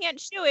like, you can't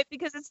chew it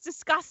because it's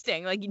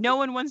disgusting. Like, no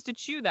one wants to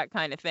chew that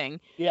kind of thing.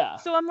 Yeah.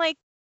 So I'm like,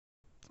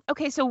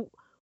 okay, so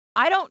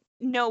I don't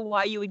know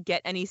why you would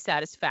get any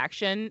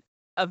satisfaction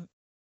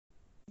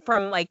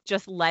from like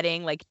just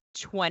letting like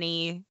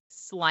 20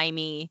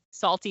 slimy,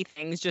 salty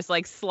things just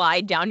like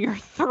slide down your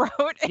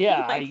throat.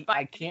 Yeah, like,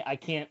 I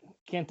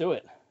can't do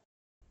it.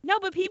 No,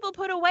 but people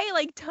put away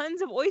like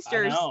tons of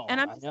oysters, and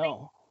I'm just like,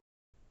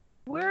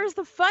 where's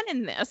the fun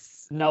in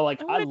this? No,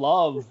 like I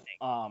love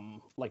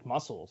like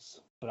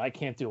mussels, but I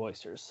can't do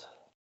oysters.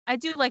 I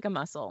do like a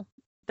mussel.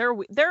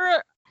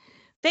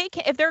 They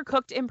can, if they're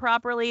cooked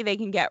improperly, they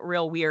can get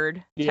real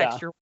weird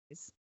texture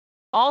wise.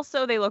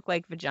 Also, they look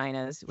like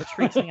vaginas, which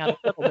freaks me out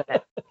a little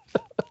bit.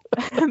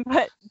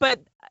 but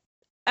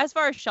as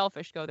far as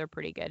shellfish go, they're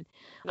pretty good.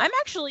 Yeah.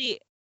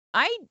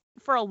 I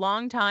for a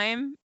long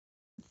time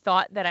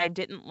thought that I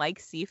didn't like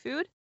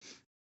seafood,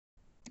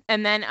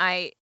 and then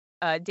I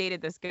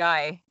dated this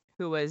guy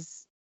who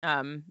was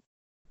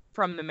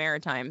from the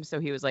Maritimes,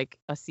 so he was like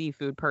a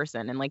seafood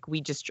person, and like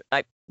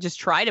I just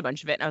tried a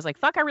bunch of it, and I was like,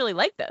 fuck, I really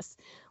like this.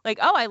 Like,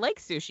 oh, I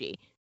like sushi.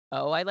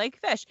 Oh, I like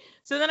fish.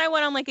 So then I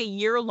went on like a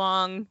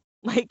year-long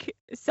like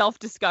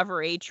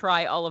self-discovery,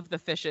 try all of the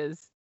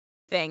fishes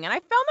thing, and I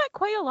found that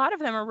quite a lot of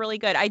them are really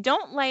good. I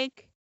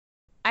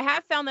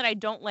have found that I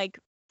don't like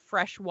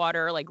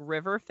freshwater, like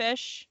river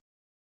fish.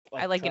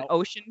 I like trout. An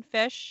ocean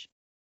fish.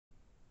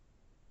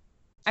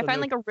 So I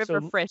find like a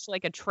river fish,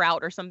 like a trout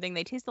or something,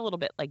 they taste a little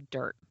bit like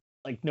dirt.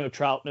 Like no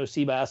trout, no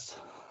sea bass.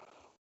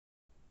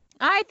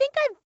 I think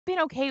I've been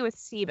okay with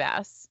sea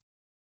bass.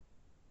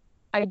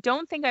 I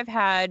don't think I've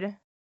had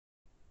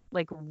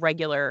like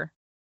regular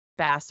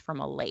bass from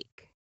a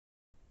lake.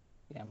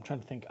 Yeah, I'm trying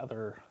to think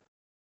other.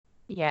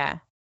 Yeah.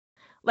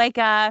 Like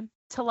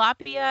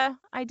tilapia,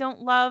 I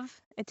don't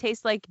love. It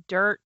tastes like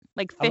dirt,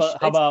 like fish.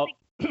 How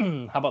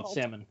about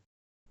salmon?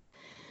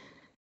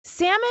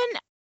 Salmon,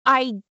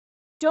 I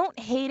don't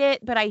hate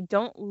it, but I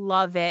don't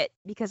love it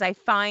because I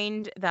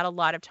find that a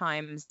lot of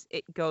times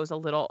it goes a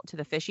little to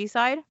the fishy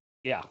side.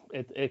 Yeah,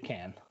 it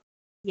can.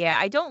 Yeah,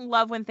 I don't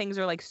love when things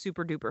are like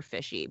super duper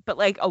fishy, but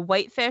like a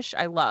whitefish,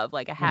 I love,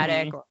 like a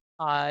haddock or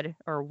cod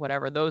or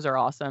whatever. Those are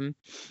awesome.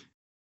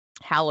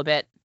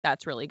 Halibut,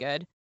 that's really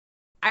good.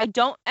 I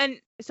don't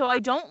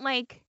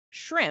like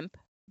shrimp,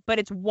 but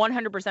it's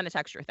 100% a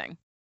texture thing.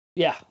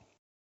 Yeah.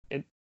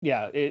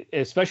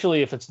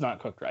 Especially if it's not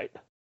cooked right.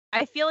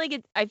 I feel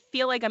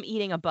like I'm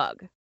eating a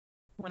bug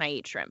when I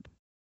eat shrimp,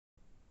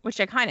 which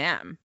I kind of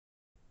am.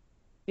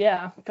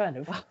 Yeah, kind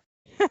of.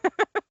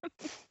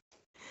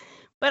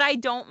 But I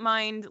don't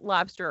mind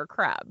lobster or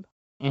crab,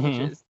 which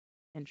Mm-hmm. is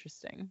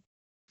interesting.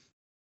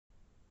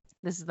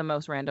 This is the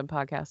most random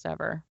podcast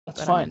ever.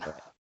 That's but fine.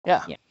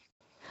 Yeah.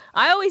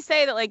 I always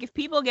say that, like, if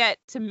people get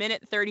to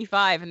minute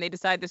 35 and they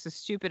decide this is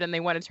stupid and they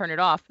want to turn it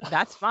off,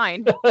 that's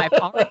fine. I've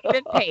already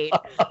been paid.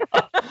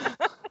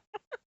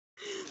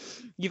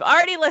 You've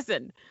already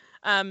listened.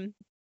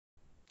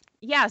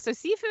 Yeah, so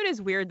seafood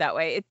is weird that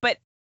way. But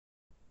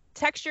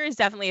texture is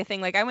definitely a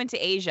thing. Like, I went to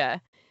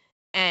Asia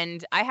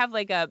and I have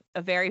like a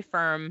very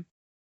firm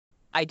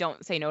I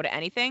don't say no to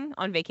anything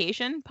on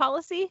vacation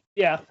policy.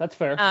 Yeah, that's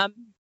fair.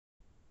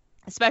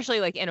 Especially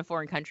like in a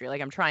foreign country.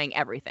 Like, I'm trying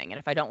everything. And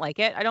if I don't like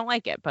it, I don't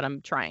like it, but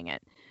I'm trying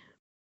it.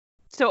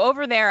 So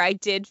over there, I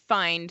did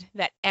find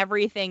that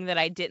everything that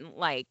I didn't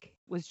like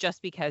was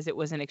just because it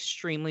was an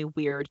extremely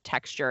weird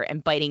texture,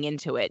 and biting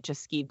into it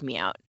just skeeved me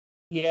out.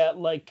 Yeah,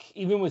 like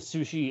even with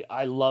sushi,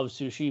 I love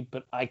sushi,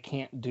 but I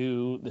can't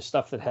do the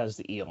stuff that has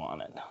the eel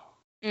on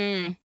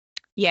it.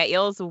 Yeah,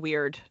 eel is a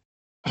weird.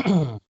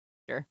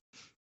 Sure.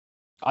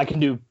 I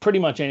can do pretty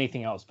much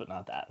anything else, but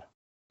not that.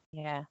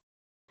 Yeah.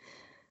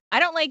 I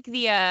don't like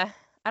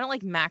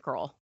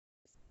mackerel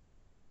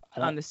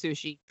on the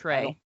sushi tray.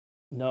 I don't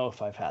know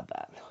if I've had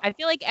that. I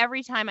feel like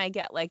every time I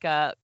get like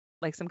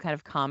some kind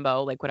of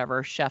combo, like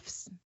whatever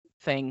chef's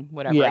thing,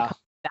 whatever. Yeah.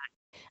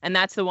 And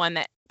that's the one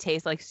that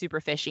tastes like super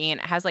fishy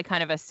and it has like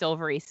kind of a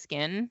silvery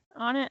skin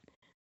on it.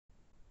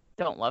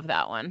 Don't love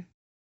that one.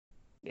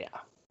 Yeah.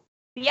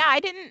 But yeah,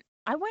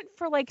 I went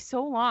for like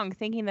so long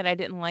thinking that I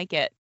didn't like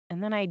it.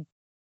 And then I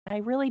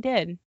really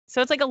did.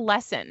 So it's like a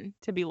lesson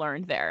to be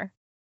learned there.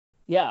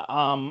 Yeah,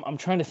 I'm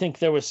trying to think.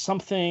 There was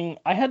something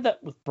I had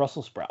that with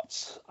Brussels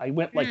sprouts. I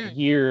went like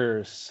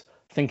years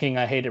thinking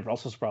I hated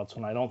Brussels sprouts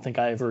when I don't think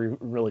I ever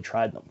really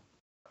tried them.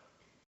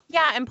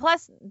 Yeah, and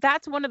plus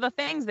that's one of the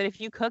things that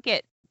if you cook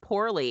it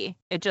poorly,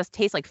 it just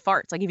tastes like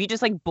farts. Like if you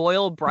just like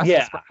boil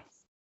Brussels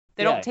sprouts,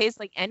 they don't taste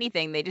like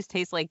anything. They just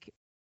taste like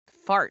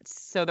farts,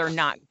 so they're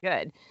not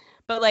good.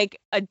 But like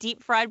a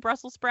deep fried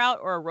Brussels sprout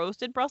or a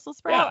roasted Brussels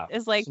sprout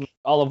is like some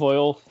olive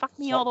oil. Fuck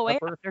me all the way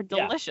up. They're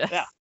delicious.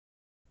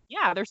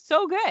 Yeah, they're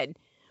so good.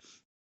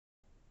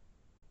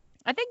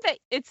 I think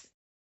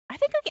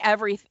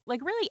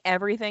really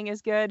everything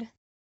is good.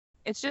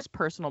 It's just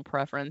personal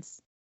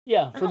preference.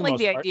 Yeah, I don't like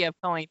the idea of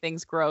calling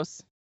things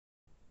gross.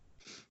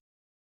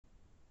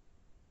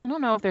 I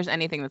don't know if there's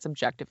anything that's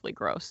objectively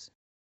gross.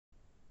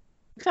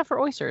 Except for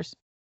oysters.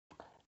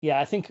 Yeah,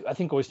 I think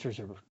oysters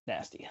are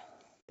nasty.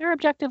 They're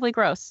objectively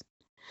gross.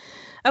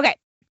 Okay.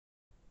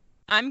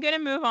 I'm going to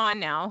move on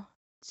now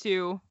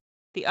to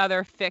the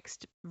other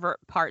fixed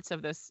parts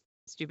of this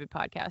stupid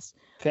podcast.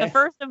 Okay. The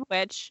first of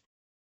which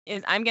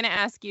is I'm going to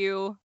ask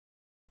you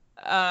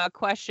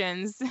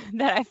questions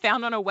that I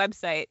found on a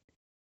website.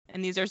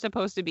 And these are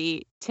supposed to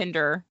be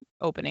Tinder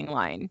opening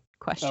line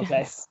questions.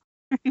 Okay.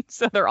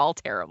 So they're all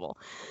terrible.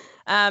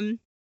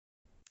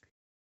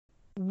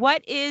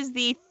 What is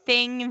the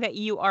thing that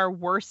you are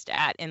worst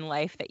at in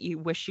life that you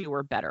wish you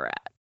were better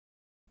at?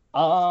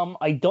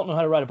 I don't know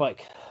how to ride a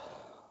bike.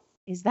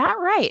 Is that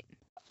right?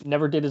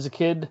 Never did as a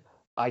kid.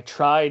 I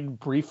tried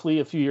briefly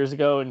a few years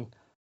ago and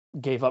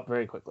gave up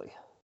very quickly.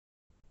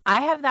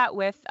 I have that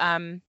with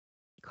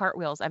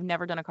cartwheels. I've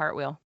never done a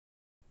cartwheel.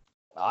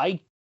 I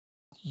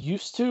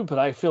used to, but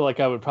I feel like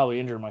I would probably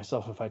injure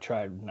myself if I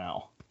tried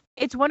now.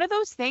 It's one of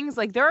those things,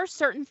 like there are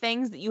certain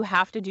things that you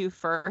have to do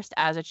first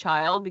as a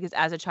child, because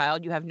as a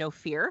child you have no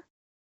fear.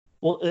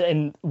 Well,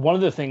 and one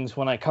of the things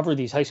when I cover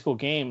these high school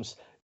games,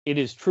 it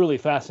is truly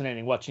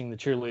fascinating watching the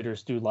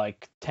cheerleaders do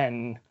like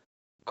 10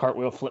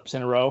 cartwheel flips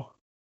in a row.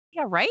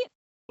 Yeah, right?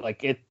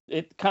 Like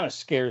it kind of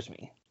scares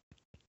me.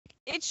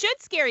 It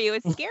should scare you.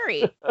 It's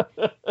scary.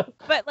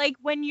 But like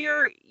when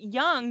you're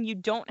young, you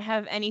don't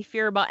have any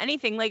fear about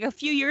anything. Like a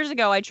few years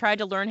ago, I tried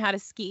to learn how to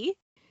ski.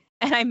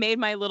 And I made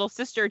my little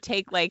sister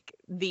take like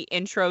the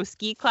intro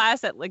ski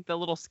class at like the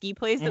little ski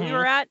place that we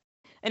were at.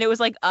 And it was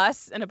like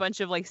us and a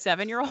bunch of like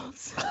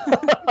 7-year-olds.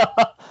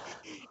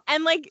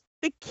 And like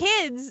the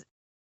kids,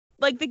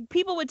 like the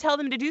people would tell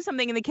them to do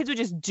something and the kids would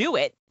just do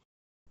it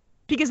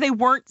because they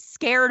weren't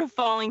scared of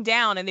falling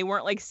down and they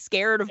weren't like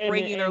scared of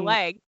breaking their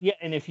leg. Yeah.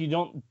 And if you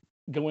don't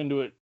go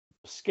into it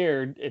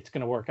scared, it's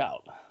going to work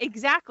out.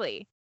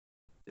 Exactly.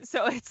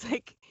 So it's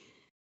like,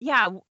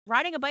 yeah,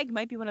 riding a bike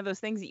might be one of those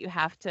things that you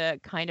have to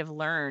kind of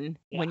learn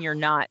when you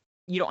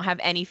don't have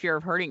any fear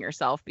of hurting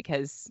yourself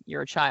because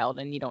you're a child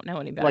and you don't know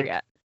any better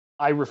yet.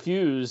 I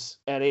refuse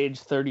at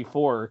age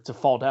 34 to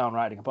fall down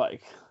riding a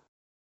bike.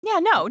 Yeah,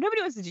 no,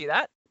 nobody wants to do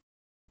that.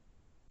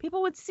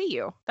 People would see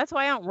you. That's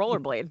why I don't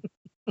rollerblade.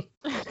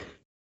 If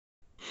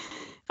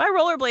I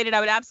rollerbladed, I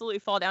would absolutely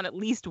fall down at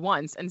least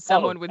once and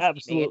someone would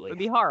see me. It would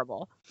be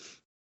horrible.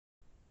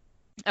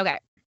 Okay,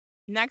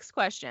 next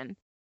question.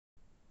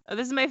 Oh,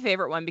 this is my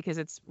favorite one because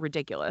it's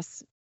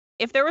ridiculous.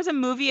 If there was a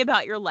movie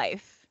about your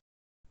life,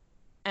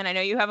 and I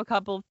know you have a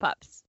couple of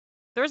pups,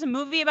 if there was a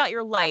movie about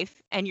your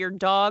life and your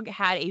dog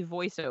had a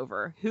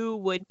voiceover, who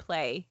would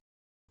play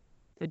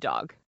the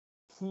dog?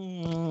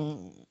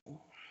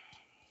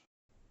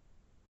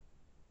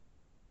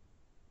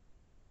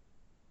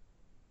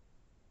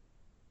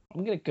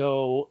 I'm gonna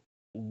go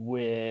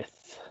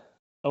with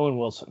Owen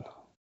Wilson.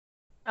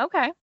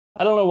 Okay.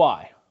 I don't know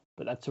why,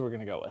 but that's who we're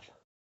gonna go with.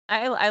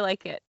 I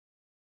like it.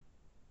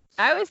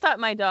 I always thought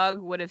my dog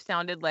would have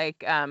sounded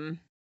like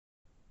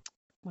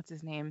what's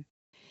his name?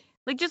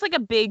 Like just like a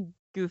big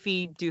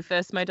goofy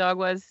doofus my dog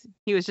was.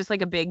 He was just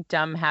like a big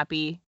dumb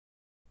happy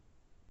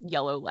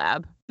yellow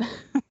lab. So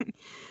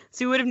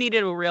he would have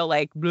needed a real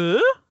like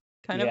bleh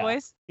kind of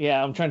voice.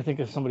 Yeah, I'm trying to think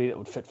of somebody that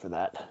would fit for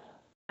that.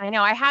 I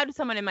know. I had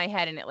someone in my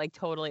head and it like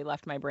totally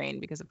left my brain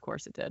because of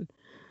course it did.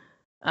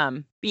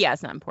 But yeah,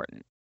 it's not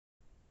important.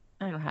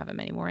 I don't have him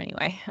anymore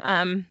anyway.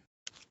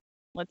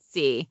 Let's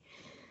see.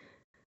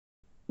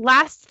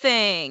 Last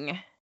thing.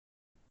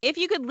 If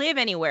you could live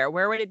anywhere,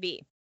 where would it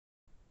be?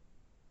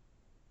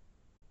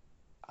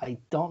 I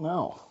don't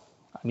know.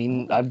 I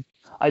mean,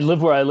 I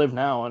live where I live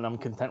now, and I'm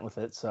content with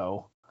it.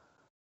 So,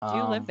 do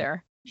you live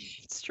there?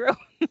 It's true.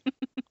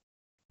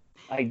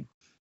 I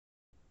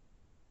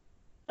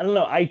don't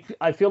know.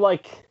 I feel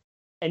like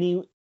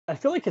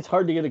it's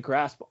hard to get a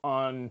grasp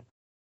on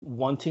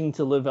wanting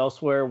to live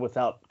elsewhere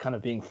without kind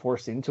of being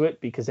forced into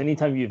it, because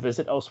anytime you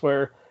visit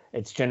elsewhere,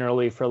 it's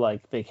generally for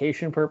like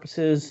vacation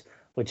purposes,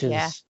 which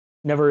is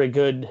never a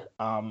good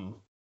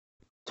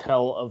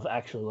tell of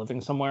actually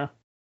living somewhere.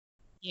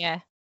 Yeah.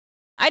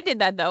 I did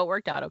that though. It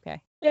worked out okay.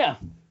 Yeah.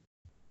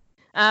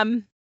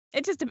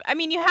 It just, I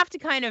mean, you have to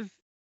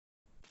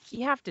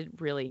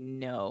really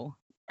know.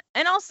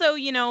 And also,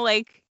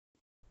 like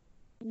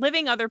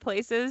living other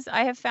places,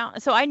 I have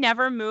found, so I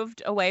never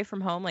moved away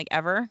from home, like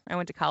ever. I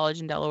went to college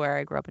in Delaware.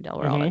 I grew up in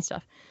Delaware, all that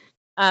stuff.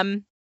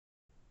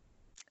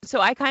 So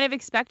I kind of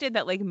expected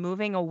that like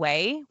moving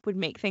away would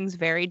make things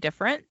very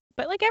different,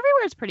 but like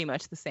everywhere is pretty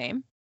much the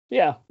same.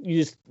 Yeah. You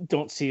just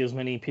don't see as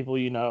many people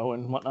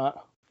and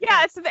whatnot.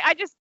 Yeah. So I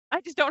just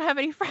don't have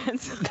any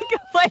friends.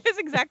 Life is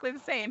exactly the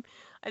same.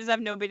 I just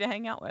have nobody to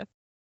hang out with.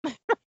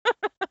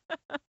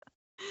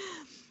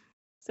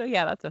 So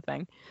yeah, that's a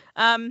thing.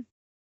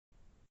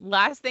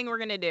 Last thing we're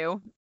gonna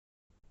do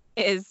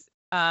is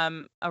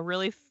we're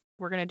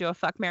gonna do a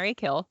fuck, marry,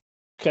 kill.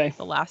 Okay.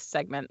 The last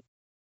segment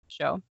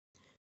show.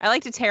 I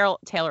like to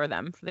tailor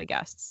them for the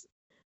guests.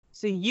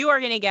 So you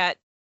are gonna get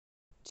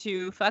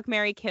to fuck,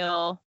 marry,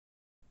 kill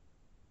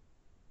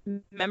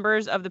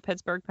members of the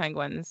Pittsburgh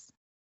Penguins.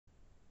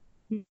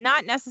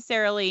 Not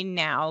necessarily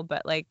now,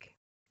 but like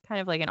kind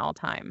of like an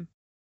all-time.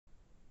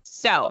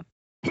 So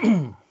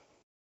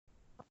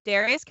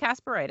Darius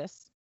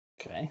Kasparaitis.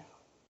 Okay.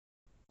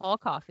 Paul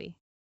Coffey.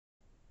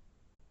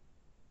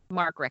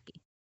 Mark Recchi.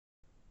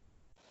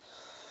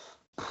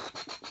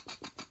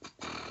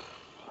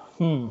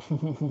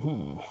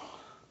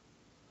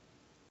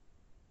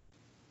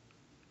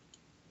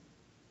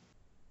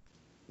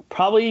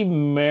 Probably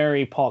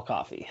marry Paul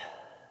Coffey.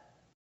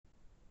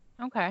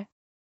 Okay.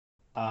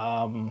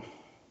 I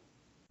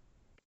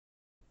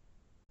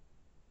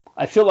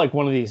feel like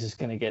one of these is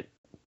going to get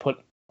put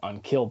on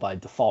kill by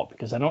default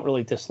because I don't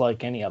really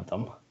dislike any of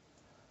them.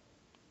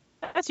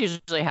 That's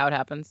usually how it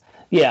happens.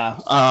 Yeah.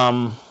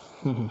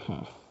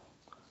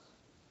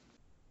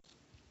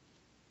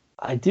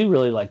 I do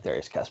really like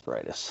Darius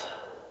Kasparaitis.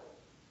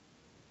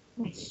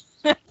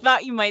 I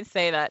thought you might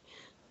say that.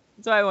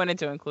 So I wanted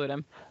to include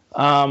him.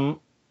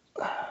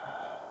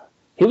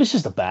 He was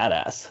just a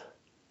badass.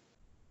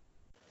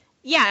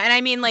 Yeah, and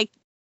I mean, like,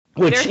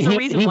 there's a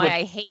reason why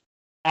I hate.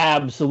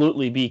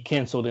 Absolutely be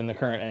canceled in the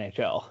current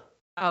NHL.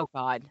 Oh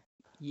God,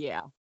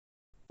 yeah.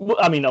 Well,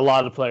 I mean, a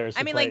lot of players.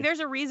 I mean, like, there's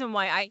a reason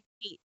why I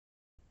hate.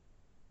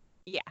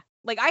 Yeah,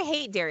 like I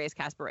hate Darius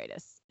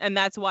Kasparaitis, and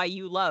that's why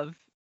you love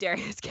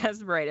Darius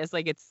Kasparaitis.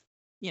 Like, it's,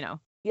 Yeah,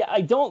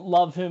 I don't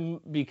love him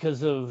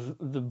because of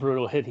the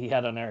brutal hit he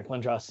had on Eric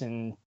Lindros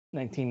in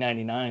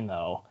 1999,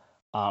 though.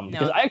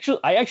 Because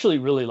I actually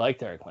really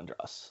liked Eric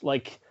Lindros.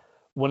 Like,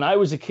 when I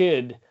was a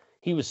kid,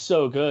 he was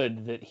so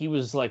good that he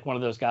was like one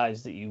of those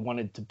guys that you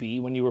wanted to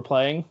be when you were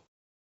playing.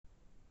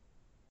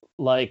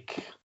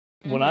 Like,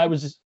 when I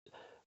was,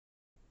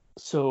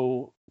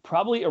 so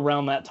probably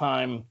around that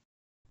time,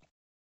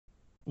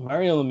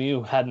 Mario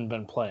Lemieux hadn't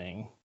been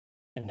playing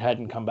and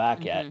hadn't come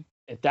back yet.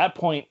 At that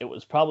point, it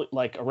was probably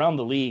like around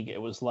the league, it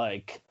was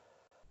like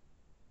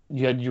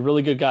you had your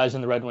really good guys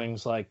in the Red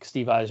Wings like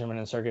Steve Yzerman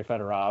and Sergei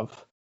Fedorov.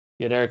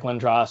 You had Eric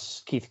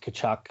Lindros, Keith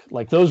Tkachuk.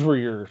 Like, those were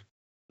your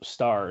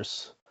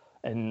stars.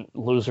 And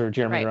loser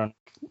Jeremy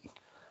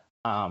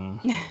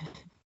Roenick.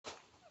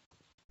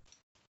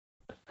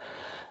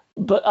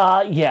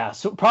 But yeah,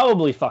 so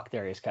probably fuck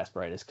Darius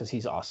Kasparaitis because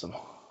he's awesome.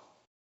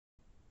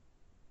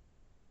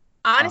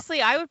 Honestly,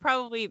 I would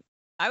probably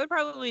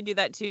do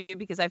that too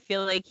because I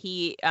feel like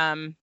he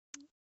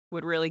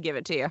would really give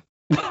it to you.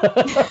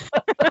 I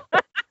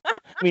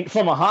mean,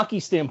 from a hockey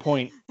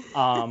standpoint,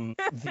 for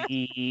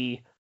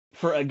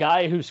a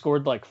guy who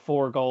scored like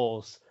 4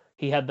 goals,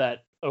 he had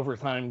that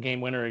overtime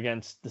game winner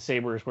against the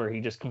Sabres where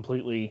he just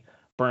completely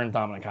burned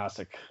Dominik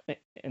Hasek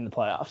in the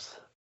playoffs.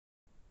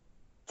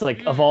 It's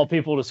like, of all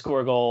people to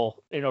score a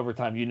goal in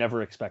overtime, you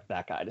never expect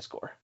that guy to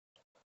score.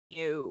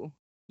 You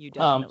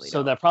definitely so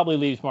don't. That probably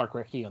leaves Mark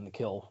Recchi on the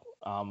kill,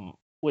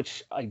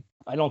 which I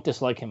I don't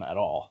dislike him at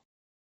all,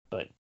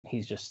 but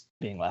he's just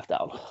being left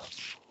out.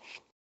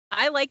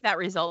 I like that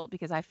result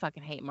because I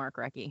fucking hate Mark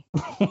Recchi.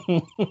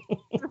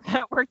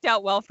 That worked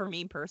out well for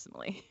me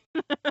personally.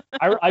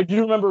 I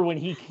do remember when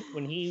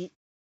he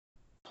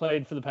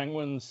played for the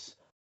Penguins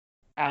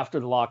after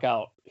the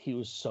lockout, he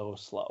was so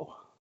slow.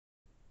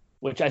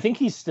 Which I think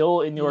he's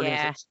still in the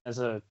organization as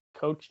a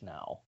coach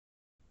now,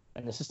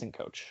 an assistant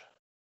coach.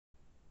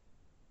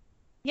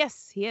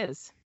 Yes, he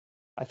is.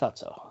 I thought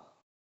so.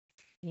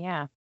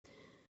 Yeah.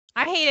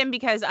 I hate him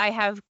because I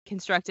have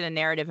constructed a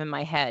narrative in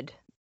my head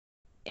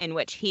in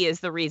which he is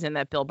the reason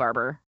that Bill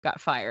Barber got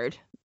fired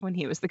when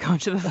he was the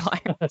coach of the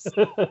Flyers.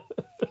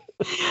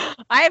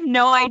 I have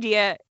no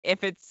idea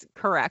if it's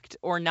correct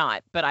or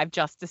not, but I've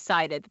just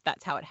decided that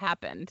that's how it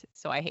happened.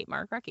 So I hate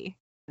Mark Recchi.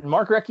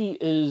 Mark Recchi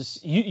is...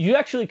 You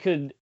actually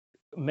could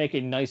make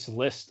a nice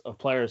list of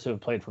players who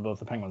have played for both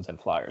the Penguins and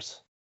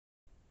Flyers.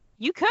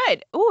 You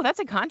could. Oh, that's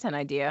a content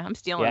idea. I'm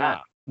stealing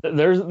that.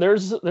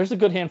 There's a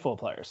good handful of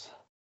players.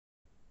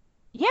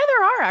 Yeah,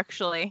 there are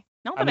actually.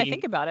 Now that I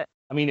think about it.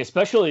 I mean,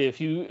 especially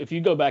if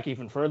you go back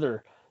even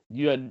further,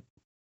 you had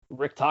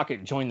Rick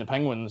Tocchet join the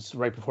Penguins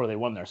right before they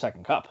won their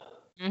second cup.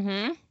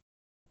 Mm-hmm.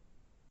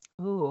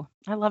 Ooh,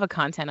 I love a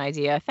content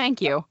idea.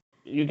 Thank you.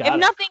 You got if it.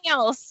 nothing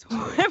else,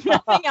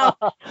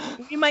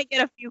 we might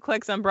get a few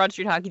clicks on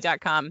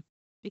BroadStreetHockey.com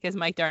because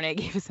Mike Darnay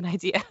gave us an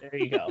idea. There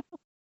you go. All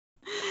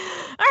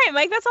right,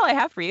 Mike, that's all I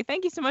have for you.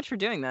 Thank you so much for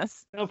doing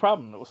this. No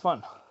problem. It was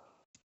fun.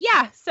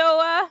 Yeah,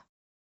 so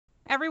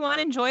everyone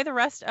enjoy the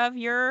rest of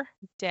your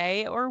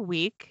day or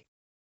week.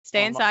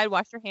 Stay inside,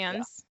 wash your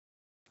hands.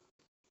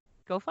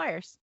 Yeah. Go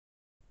Flyers.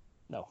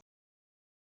 No.